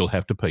street. You'll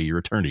have to pay your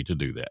attorney to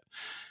do that.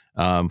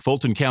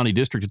 Fulton County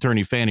District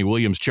Attorney Fannie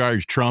Williams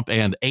charged Trump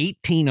and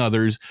 18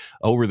 others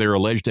over their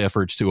alleged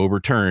efforts to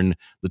overturn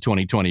the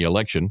 2020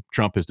 election.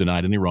 Trump has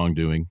denied any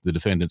wrongdoing. The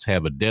defendants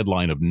have a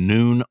deadline of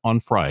noon on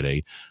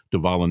Friday to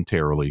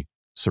voluntarily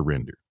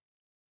surrender.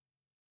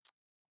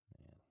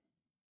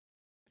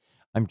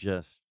 I'm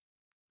just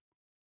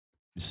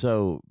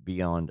so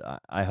beyond.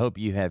 I hope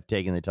you have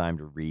taken the time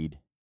to read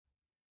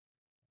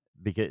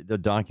because the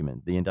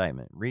document, the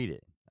indictment. Read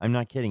it. I'm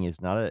not kidding.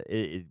 It's not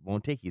it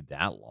won't take you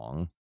that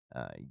long.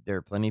 There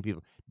are plenty of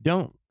people.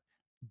 Don't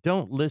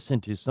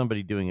listen to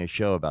somebody doing a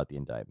show about the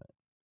indictment.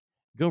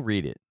 Go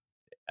read it.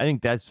 I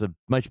think that's a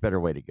much better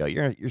way to go.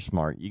 You're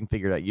smart. You can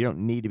figure it out. You don't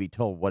need to be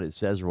told what it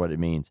says or what it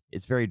means.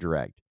 It's very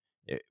direct.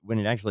 When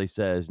it actually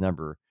says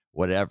number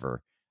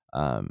whatever,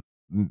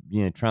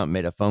 Trump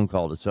made a phone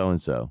call to so and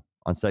so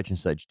on such and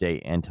such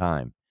date and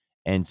time,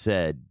 and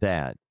said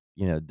that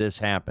this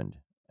happened,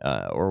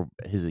 or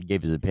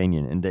gave his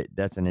opinion, and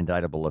that's an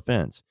indictable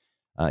offense.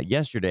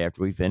 Yesterday,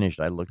 after we finished,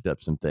 I looked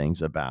up some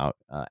things about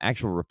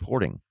actual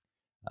reporting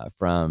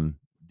from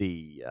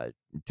the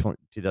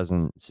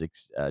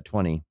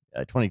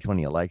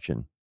 2020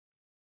 election.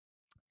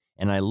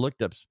 And I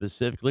looked up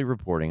specifically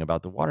reporting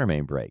about the water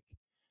main break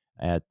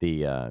at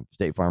the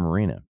State Farm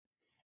Arena.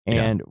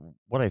 And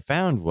what I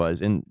found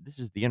was, and this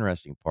is the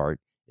interesting part,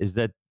 is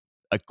that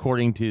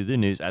according to the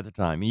news at the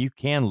time, and you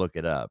can look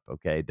it up,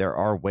 okay, there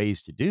are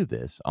ways to do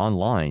this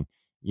online.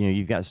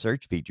 You've got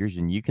search features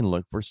and you can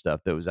look for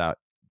stuff that was out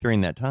during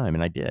that time.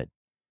 And I did.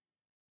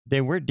 They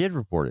did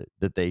report it,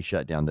 that they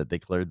shut down, that they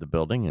cleared the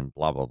building and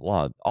blah, blah,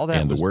 blah. All that.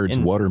 And the words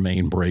water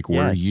main break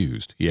were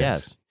used.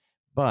 Yes.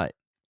 But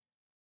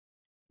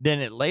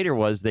then it later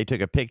was they took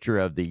a picture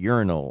of the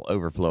urinal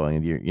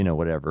overflowing,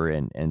 whatever.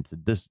 And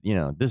this,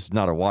 this is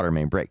not a water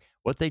main break.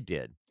 What they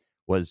did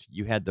was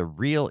you had the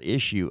real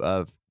issue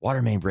of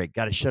water main break,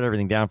 got to shut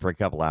everything down for a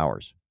couple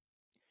hours.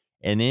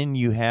 And then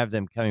you have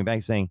them coming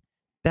back saying,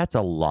 that's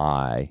a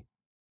lie.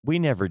 We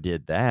never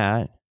did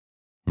that.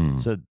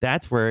 So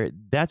that's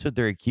what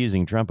they're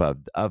accusing Trump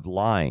of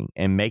lying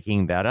and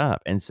making that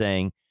up and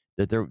saying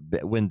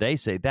that when they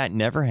say that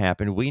never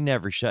happened, we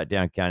never shut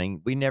down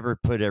counting, we never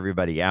put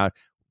everybody out,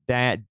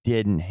 that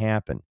didn't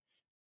happen.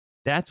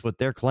 That's what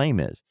their claim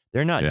is.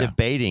 They're not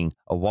debating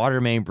a water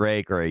main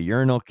break or a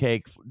urinal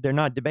cake. They're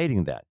not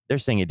debating that. They're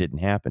saying it didn't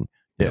happen.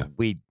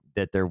 We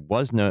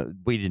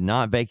did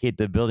not vacate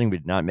the building. We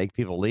did not make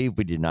people leave.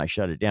 We did not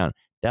shut it down.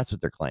 That's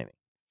what they're claiming.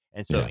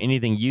 And so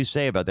anything you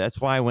say about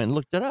that's why I went and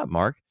looked it up,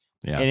 Mark.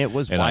 Yeah. And it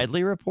was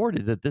widely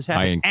reported that this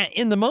happened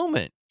in the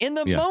moment. In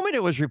the moment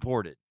it was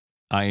reported.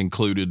 I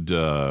included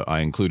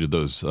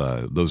those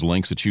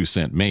links that you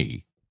sent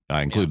me.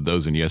 I included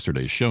those in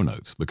yesterday's show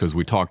notes because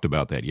we talked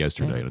about that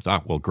yesterday. And it's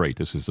well, great.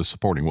 This is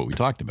supporting what we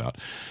talked about.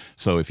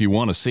 So if you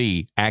want to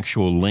see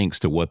actual links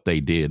to what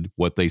they did,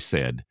 what they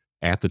said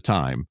at the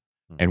time,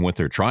 and what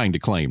they're trying to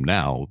claim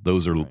now,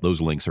 those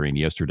links are in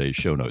yesterday's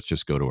show notes.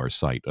 Just go to our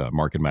site,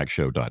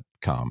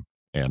 markandmackshow.com,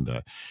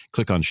 and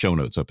click on show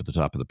notes up at the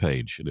top of the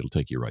page, and it'll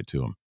take you right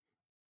to them.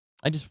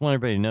 I just want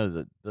everybody to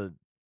know that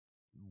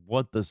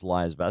what this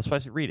lie is about. That's why I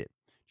said read it.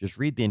 Just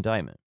read the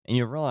indictment, and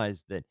you'll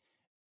realize that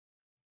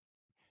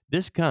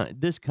this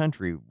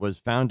country was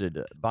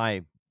founded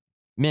by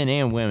men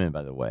and women,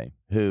 by the way,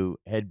 who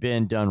had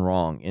been done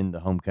wrong in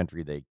the home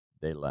country they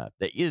left.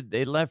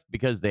 They left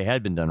because they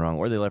had been done wrong,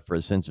 or they left for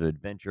a sense of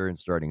adventure and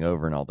starting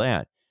over and all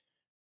that.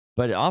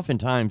 But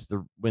oftentimes,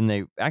 when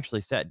they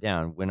actually sat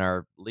down, when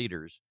our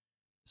leaders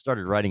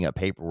started writing up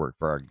paperwork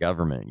for our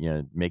government,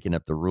 making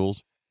up the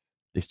rules,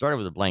 they started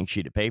with a blank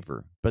sheet of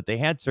paper, but they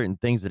had certain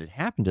things that had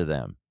happened to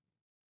them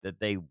that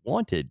they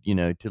wanted,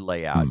 to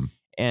lay out.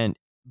 And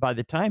by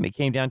the time it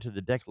came down to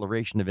the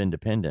Declaration of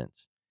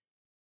Independence,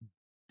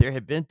 there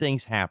had been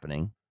things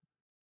happening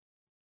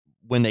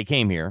when they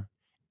came here,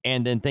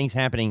 and then things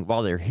happening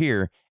while they're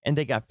here, and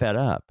they got fed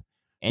up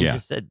and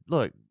just said,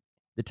 look,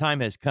 the time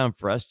has come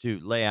for us to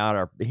lay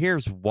out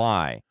here's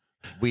why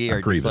we Our are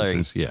declaring.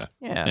 grievances.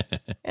 Yeah.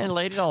 And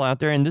laid it all out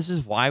there. And this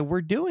is why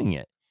we're doing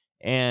it.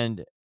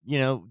 And,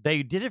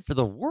 they did it for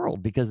the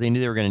world because they knew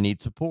they were going to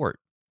need support.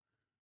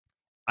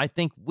 I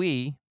think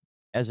we,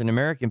 as an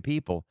American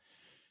people,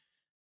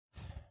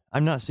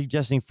 I'm not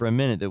suggesting for a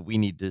minute that we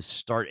need to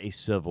start a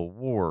civil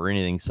war or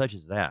anything such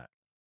as that.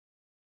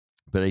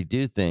 But I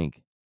do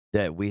think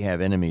that we have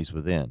enemies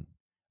within.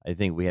 I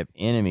think we have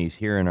enemies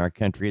here in our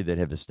country that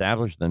have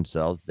established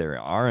themselves. They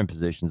are in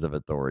positions of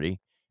authority.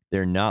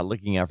 They're not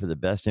looking out for the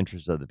best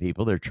interests of the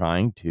people. They're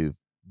trying to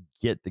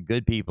get the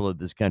good people of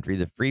this country,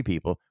 the free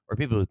people, or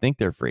people who think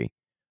they're free,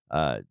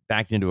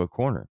 backed into a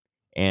corner.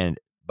 And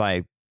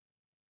by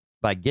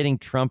getting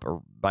Trump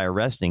or by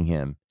arresting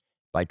him,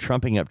 by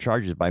trumping up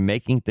charges, by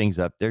making things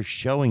up, they're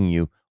showing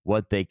you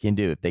what they can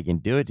do. If they can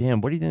do it to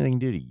him, what do you think they can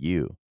do to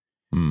you?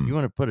 You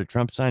want to put a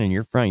Trump sign in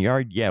your front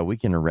yard? Yeah, we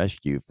can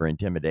arrest you for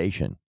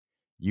intimidation.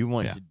 You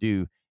want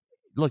to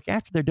look,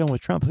 after they're done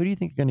with Trump, who do you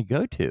think they're going to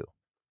go to?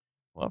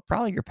 Well,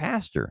 probably your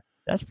pastor.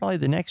 That's probably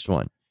the next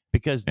one,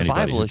 because the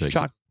Bible is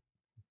chock.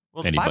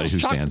 Well, the Bible's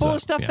chock full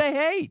of stuff they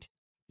hate.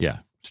 Yeah,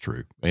 it's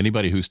true.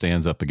 Anybody who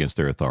stands up against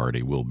their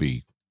authority will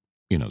be,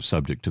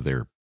 subject to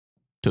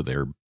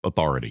their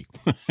authority.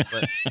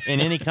 But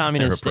in any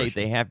communist state,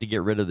 they have to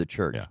get rid of the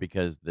church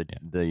because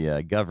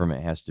the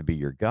government has to be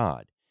your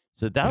God.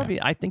 So that'll be,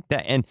 I think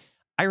that, and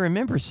I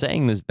remember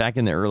saying this back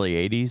in the early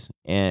 80s,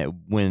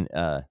 and when,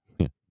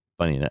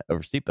 funny enough,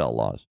 over seatbelt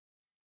laws.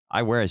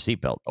 I wear a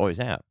seatbelt, always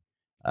have.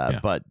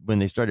 But when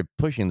they started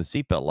pushing the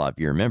seatbelt law, if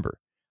you remember,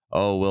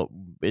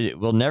 it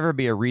will never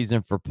be a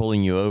reason for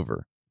pulling you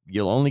over.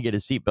 You'll only get a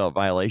seatbelt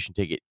violation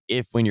ticket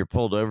if, when you're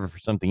pulled over for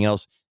something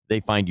else,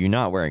 they find you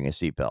not wearing a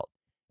seatbelt.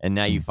 And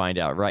now you find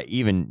out, right?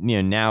 Even,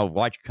 now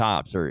watch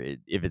Cops, or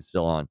if it's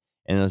still on,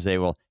 and they'll say,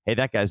 well, hey,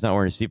 that guy's not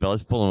wearing a seatbelt.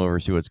 Let's pull him over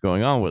and see what's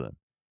going on with him.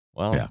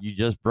 Well, you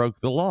just broke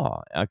the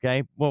law.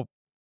 Okay. Well,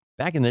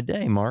 back in the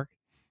day, Mark,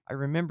 I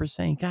remember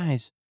saying,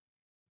 guys,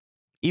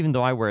 even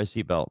though I wear a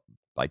seatbelt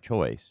by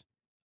choice,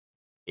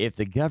 if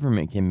the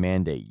government can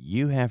mandate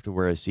you have to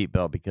wear a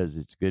seatbelt because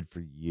it's good for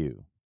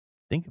you,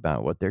 think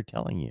about what they're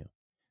telling you.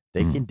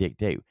 They can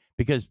dictate,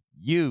 because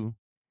you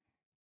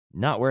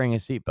not wearing a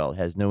seatbelt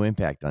has no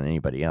impact on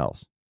anybody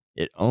else.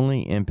 It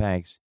only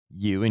impacts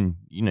you and,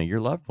 your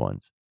loved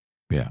ones.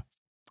 Yeah.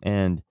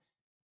 And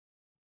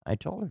I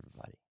told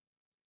everybody,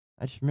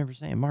 I just remember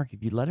saying, Mark,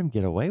 if you let them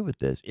get away with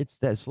this, it's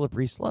that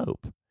slippery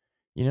slope.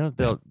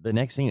 The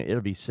next thing,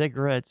 it'll be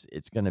cigarettes.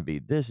 It's going to be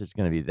this. It's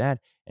going to be that.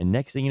 And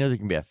next thing you know, there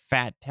can be a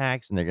fat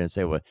tax. And they're going to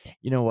say, well,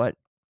 you know what?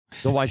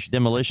 Go watch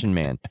Demolition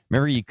Man.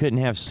 Remember, you couldn't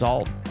have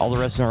salt. All the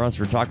restaurants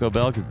for Taco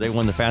Bell because they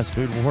won the fast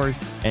food wars.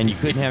 And you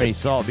couldn't have any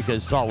salt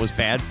because salt was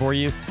bad for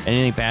you. And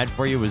anything bad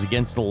for you was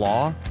against the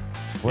law.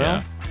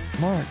 Well,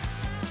 Mark,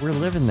 we're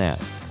living that.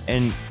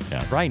 And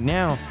right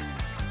now,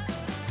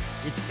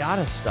 it's got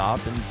to stop.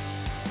 And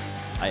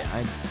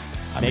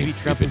maybe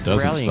Trump is the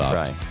rallying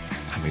cry.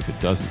 I mean, if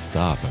it doesn't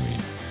stop,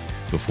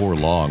 before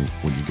long,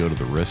 when you go to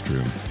the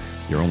restroom,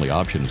 your only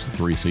option is the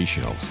 3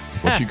 seashells.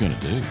 What you going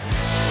to do?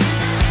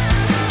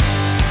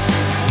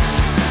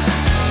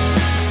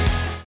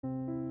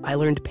 I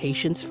learned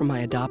patience from my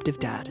adoptive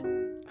dad.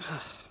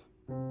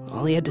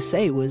 All he had to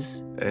say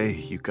was, "Hey,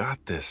 you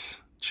got this.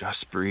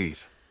 Just breathe."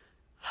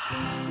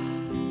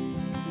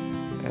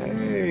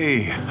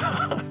 Hey,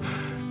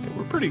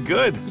 we're pretty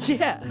good.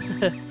 Yeah.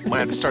 Might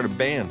have to start a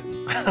band.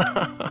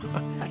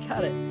 I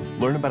got it.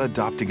 Learn about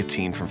adopting a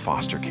teen from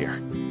foster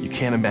care. You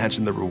can't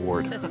imagine the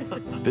reward.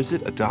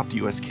 Visit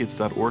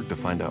adoptuskids.org to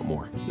find out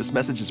more. This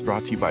message is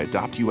brought to you by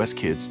Adopt US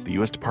Kids, the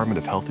U.S. Department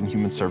of Health and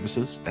Human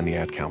Services, and the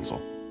Ad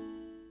Council.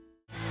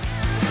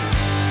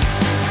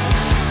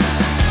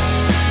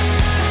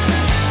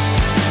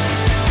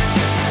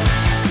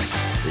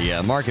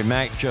 The Mark and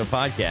Mack Show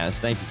podcast.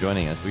 Thanks for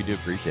joining us. We do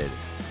appreciate it.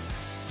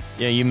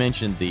 Yeah, you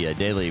mentioned the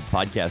daily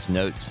podcast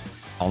notes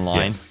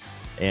online. Yes.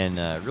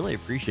 And really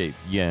appreciate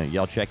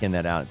y'all checking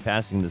that out and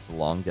passing this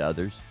along to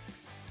others.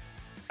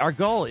 Our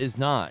goal is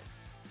not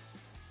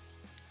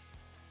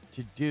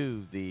to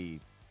do the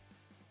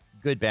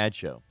good, bad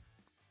show.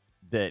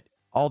 That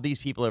all these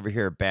people over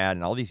here are bad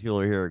and all these people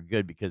over here are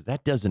good, because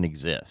that doesn't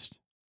exist.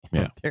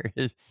 Yeah.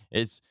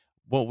 It's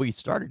what we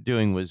started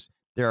doing was,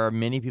 there are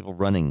many people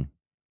running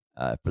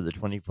for the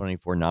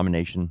 2024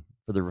 nomination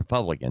for the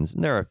Republicans,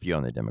 and there are a few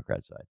on the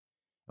Democrat side.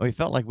 And we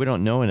felt like we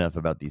don't know enough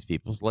about these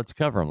people, so let's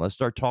cover them. Let's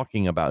start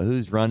talking about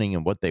who's running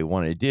and what they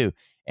want to do.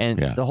 And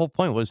the whole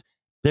point was,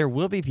 there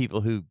will be people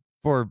who,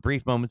 for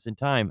brief moments in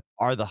time,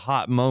 are the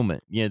hot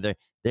moment.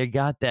 They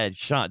got that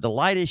shot. The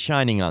light is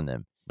shining on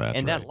them.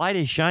 That light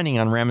is shining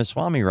on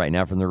Ramaswamy right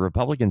now from the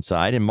Republican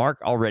side. And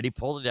Mark already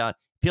pulled it out,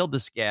 peeled the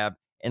scab,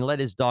 and let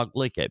his dog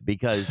lick it,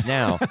 because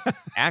now,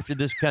 after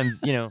this comes,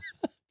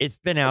 it's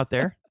been out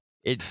there.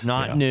 It's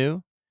not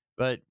new,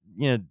 but,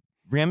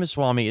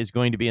 Ramaswamy is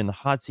going to be in the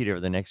hot seat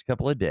over the next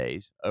couple of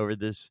days over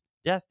this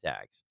death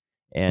tax.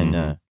 And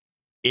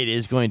it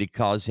is going to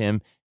cause him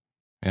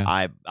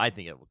I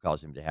think it will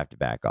cause him to have to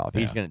back off.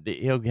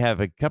 He'll have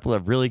a couple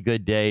of really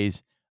good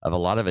days of a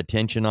lot of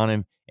attention on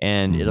him,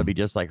 and it'll be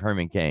just like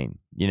Herman Cain.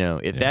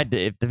 If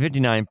the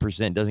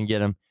 59% doesn't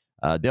get him,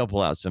 they'll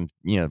pull out some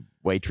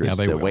waitress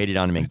that waited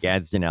on him in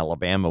Gadsden,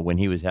 Alabama, when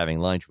he was having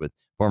lunch with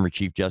former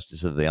Chief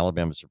Justice of the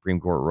Alabama Supreme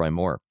Court Roy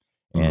Moore,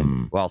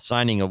 and while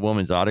signing a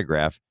woman's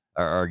autograph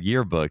or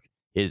yearbook,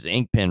 his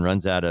ink pen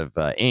runs out of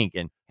ink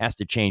and has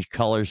to change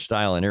color,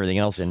 style, and everything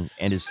else, and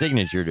his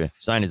signature to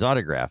sign his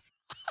autograph.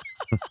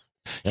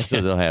 That's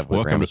what they'll have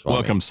with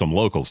welcome some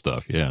local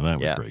stuff. Yeah, that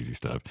was crazy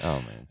stuff.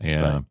 Oh, man.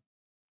 Yeah. But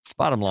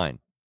bottom line,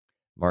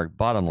 Mark,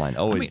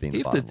 always being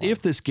the bottom line.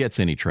 If this gets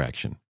any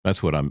traction,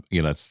 that's what I'm,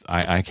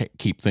 I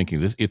keep thinking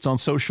this. It's on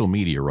social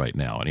media right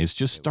now, and it's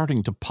just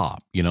starting to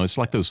pop. It's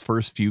like those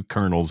first few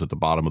kernels at the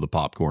bottom of the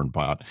popcorn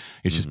pot.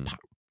 It's just pop.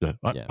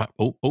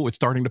 It's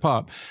starting to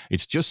pop.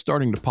 It's just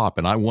starting to pop,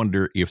 and I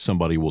wonder if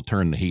somebody will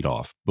turn the heat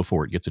off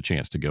before it gets a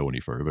chance to go any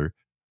further.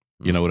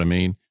 You know what I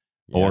mean?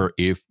 Yeah. Or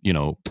if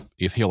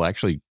he'll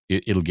actually,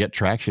 it'll get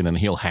traction and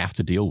he'll have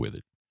to deal with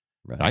it.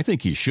 Right. I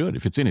think he should,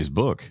 if it's in his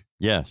book.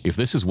 Yes. If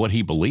this is what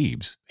he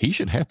believes, he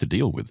should have to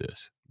deal with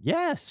this.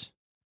 Yes.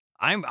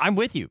 I'm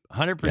with you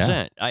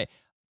 100%.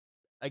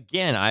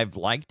 Yeah. I've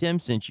liked him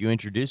since you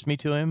introduced me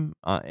to him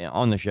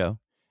on the show.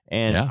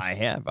 And I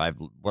have.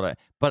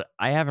 But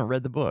I haven't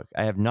read the book.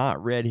 I have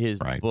not read his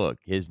book,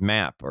 his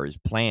map, or his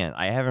plan.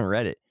 I haven't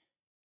read it.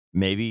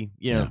 Maybe,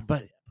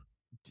 but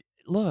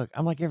look,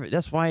 I'm like,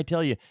 that's why I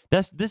tell you,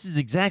 this is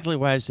exactly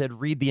why I said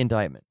read the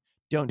indictment.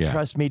 Don't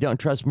trust me. Don't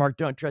trust Mark.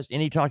 Don't trust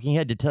any talking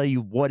head to tell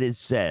you what it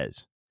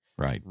says.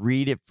 Right.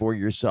 Read it for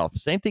yourself.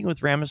 Same thing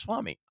with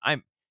Ramaswamy.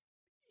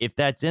 If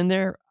that's in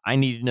there, I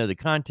need to know the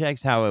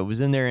context, how it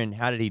was in there, and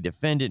how did he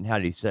defend it, and how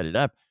did he set it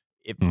up.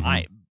 If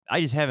I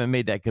just haven't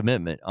made that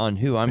commitment on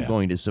who I'm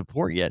going to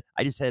support yet.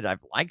 I just said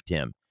I've liked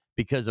him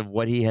because of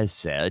what he has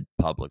said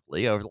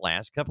publicly over the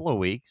last couple of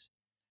weeks.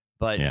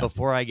 But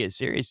before I get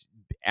serious,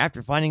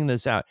 after finding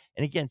this out,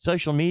 and again,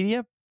 social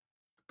media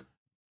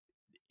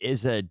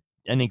is an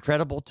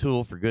incredible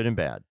tool for good and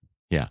bad.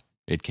 Yeah,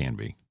 it can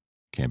be.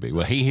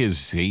 Well, he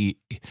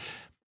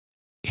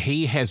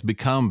has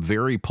become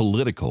very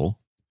political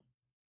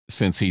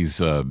since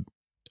he's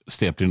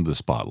stepped into the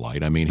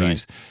spotlight. I mean,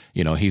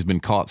 he's been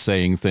caught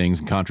saying things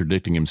and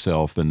contradicting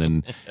himself, and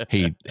then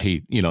he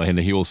and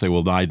he will say,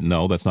 "Well,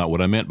 no, that's not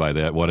what I meant by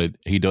that."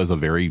 He does a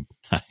very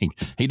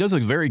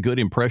good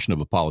impression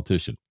of a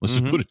politician. Let's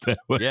just put it that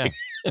way. Yeah.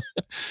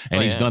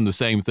 And he's done the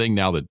same thing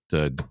now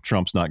that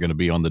Trump's not going to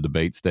be on the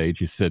debate stage.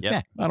 He said,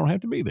 I don't have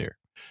to be there.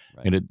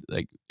 Right.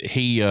 And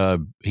he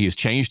has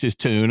changed his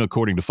tune,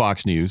 according to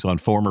Fox News, on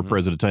former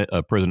President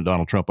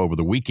Donald Trump over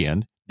the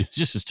weekend. It's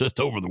just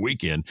over the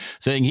weekend,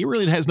 saying he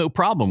really has no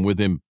problem with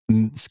him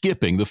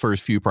skipping the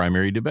first few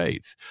primary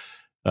debates.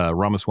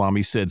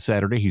 Ramaswamy said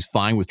Saturday he's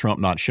fine with Trump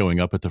not showing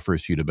up at the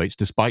first few debates,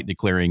 despite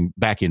declaring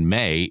back in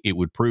May it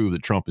would prove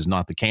that Trump is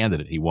not the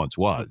candidate he once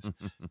was.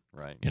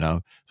 Right.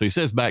 So he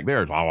says back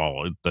there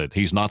that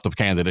he's not the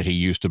candidate he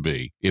used to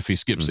be. If he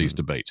skips these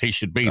debates, he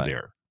should be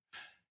there.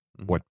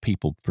 What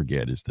people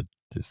forget is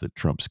that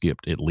Trump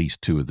skipped at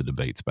least 2 of the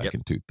debates back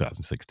in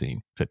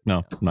 2016. Said, no,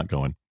 I'm not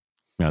going.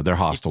 They're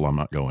hostile. I'm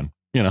not going.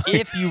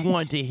 If you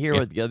want to hear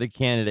what the other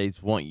candidates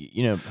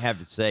have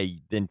to say,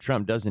 then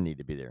Trump doesn't need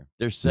to be there.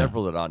 There's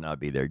several that ought not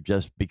be there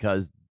just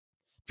because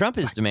Trump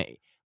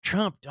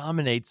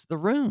dominates the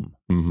room.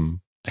 Mm-hmm.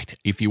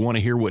 If you want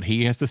to hear what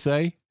he has to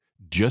say,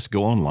 just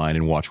go online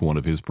and watch one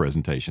of his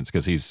presentations,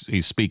 because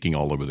he's speaking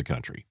all over the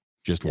country.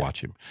 Just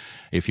watch him.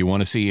 If you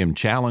want to see him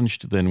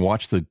challenged, then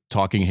watch the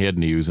Talking Head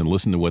News and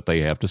listen to what they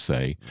have to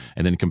say,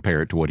 and then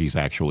compare it to what he's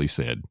actually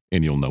said,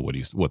 and you'll know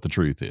what the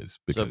truth is.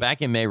 So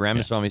back in May,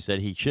 Ramaswamy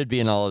said he should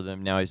be in all of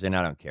them. Now he's saying,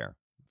 I don't care.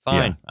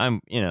 Fine.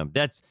 I'm,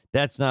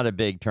 that's not a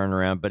big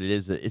turnaround, but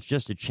it's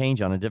just a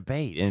change on a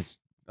debate. And it's,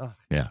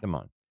 come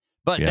on.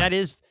 But that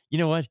is, you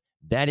know what?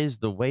 That is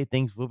the way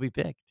things will be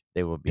picked.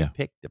 They will be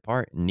picked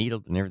apart and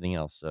needled and everything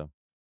else. So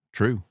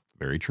true.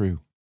 Very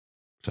true.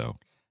 So,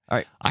 all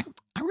right.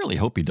 I really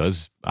hope he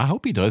does. I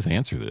hope he does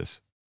answer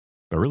this.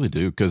 I really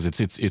do, because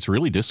it's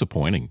really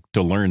disappointing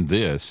to learn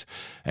this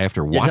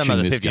after watching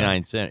the this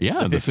 59 guy. cent.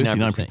 Yeah, the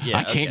 59%. Yeah,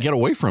 I can't get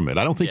away from it.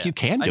 I don't think you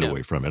can get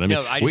away from it. I mean,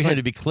 I just wanted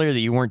to be clear that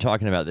you weren't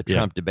talking about the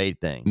Trump debate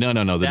thing. No,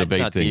 the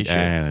debate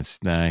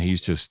thing.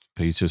 He's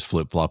just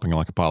flip flopping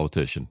like a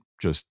politician.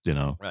 Just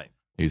right.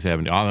 He's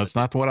having. Oh, that's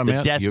not what I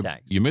meant. Death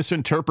tax. You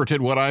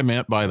misinterpreted what I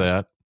meant by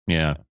that.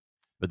 Yeah.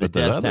 But the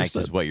death tax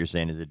is what you're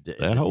saying is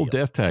that whole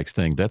death tax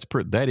thing.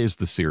 That is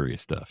the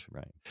serious stuff.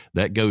 Right.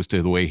 That goes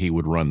to the way he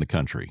would run the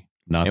country,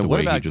 not the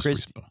way he just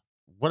responds.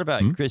 What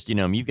about Kristi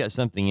Noem? You've got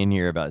something in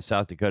here about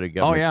South Dakota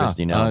Governor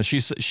Kristi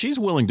Noem. She's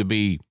willing to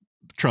be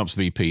Trump's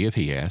VP if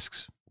he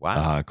asks.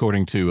 Wow.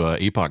 According to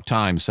Epoch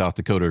Times, South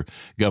Dakota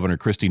Governor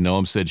Kristi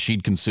Noem said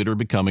she'd consider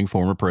becoming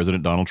former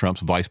President Donald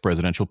Trump's vice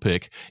presidential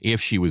pick if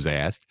she was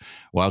asked.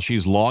 While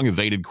she's long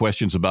evaded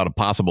questions about a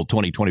possible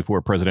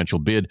 2024 presidential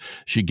bid,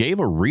 she gave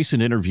a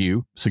recent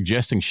interview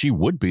suggesting she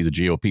would be the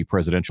GOP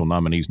presidential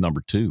nominee's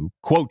number 2.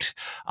 Quote,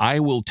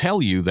 "I will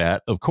tell you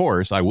that, of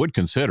course, I would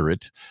consider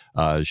it,"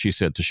 she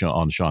said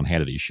on Sean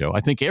Hannity's show. "I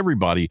think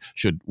everybody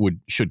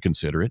should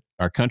consider it.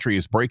 Our country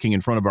is breaking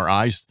in front of our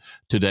eyes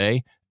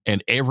today,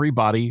 and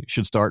everybody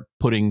should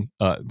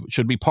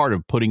should be part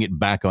of putting it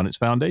back on its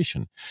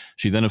foundation."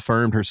 She then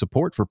affirmed her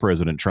support for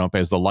President Trump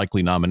as the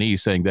likely nominee,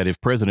 saying that if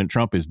President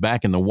Trump is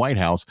back in the White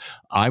House,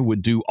 I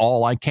would do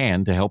all I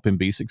can to help him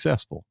be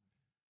successful.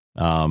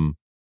 Of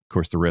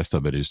course, the rest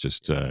of it is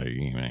just,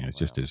 it's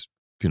just as,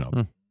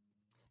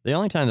 The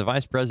only time the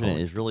vice president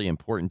is really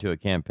important to a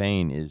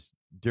campaign is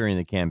during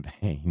the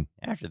campaign.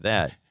 After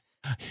that.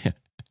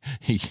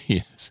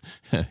 Yes.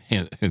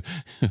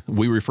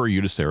 We refer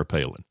you to Sarah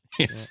Palin.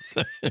 Yes.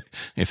 Yeah.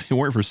 If it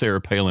weren't for Sarah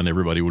Palin,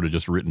 everybody would have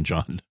just written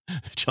John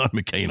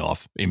McCain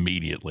off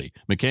immediately.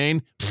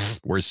 McCain,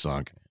 we're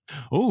sunk.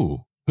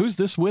 Oh, who's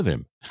this with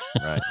him?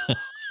 Right.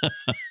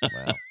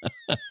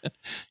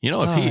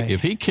 Well,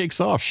 if he kicks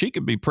off, she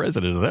could be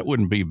president. That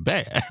wouldn't be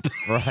bad.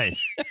 Right.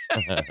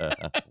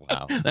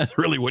 Wow. That's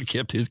really what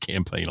kept his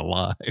campaign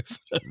alive.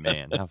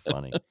 Man, how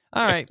funny.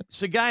 All right.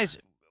 So, guys,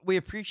 we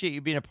appreciate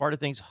you being a part of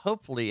things,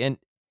 hopefully. And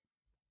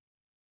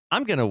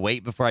I'm going to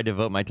wait before I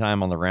devote my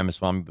time on the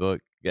Ramaswamy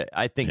book.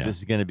 I think this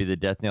is going to be the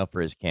death knell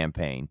for his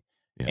campaign.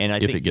 Yeah,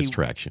 and if it gets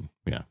traction.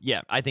 Yeah.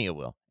 Yeah, I think it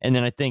will. And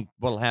then I think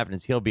what'll happen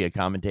is he'll be a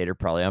commentator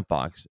probably on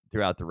Fox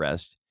throughout the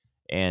rest.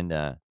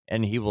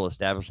 And he will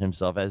establish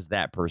himself as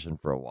that person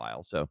for a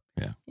while. So,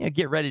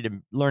 get ready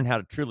to learn how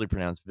to truly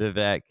pronounce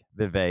Vivek,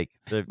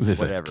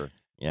 whatever.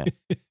 Yeah.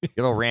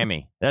 Good old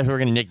Rammy. That's what we're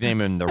going to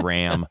nickname him, the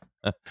Ram.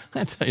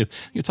 I tell you,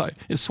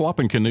 it's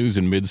swapping canoes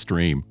in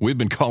midstream. We've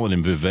been calling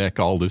him Vivek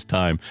all this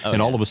time,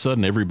 all of a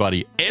sudden,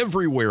 everybody,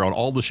 everywhere on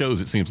all the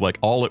shows, it seems like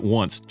all at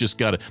once,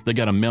 they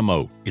got a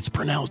memo. It's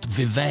pronounced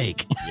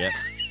Vivek.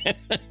 Yep.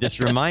 This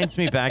reminds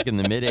me back in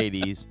the mid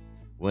 '80s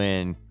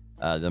when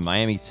the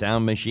Miami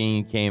Sound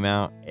Machine came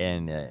out,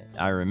 and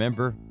I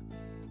remember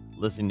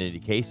listening to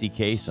Casey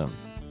Kasem.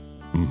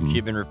 Mm-hmm.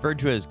 She'd been referred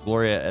to as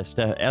Gloria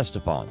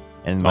Estefan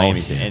in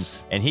Miami,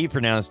 and he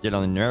pronounced it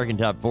on the American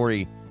Top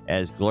 40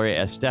 as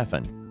Gloria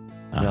Estefan.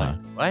 Like,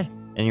 what?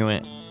 And you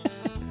went,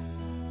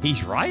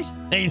 he's right?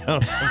 What?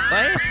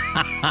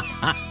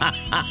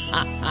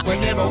 We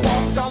never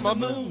walked on the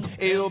moon.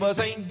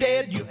 Elvis ain't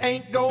dead. You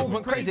ain't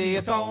going crazy.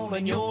 It's all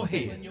in your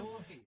head.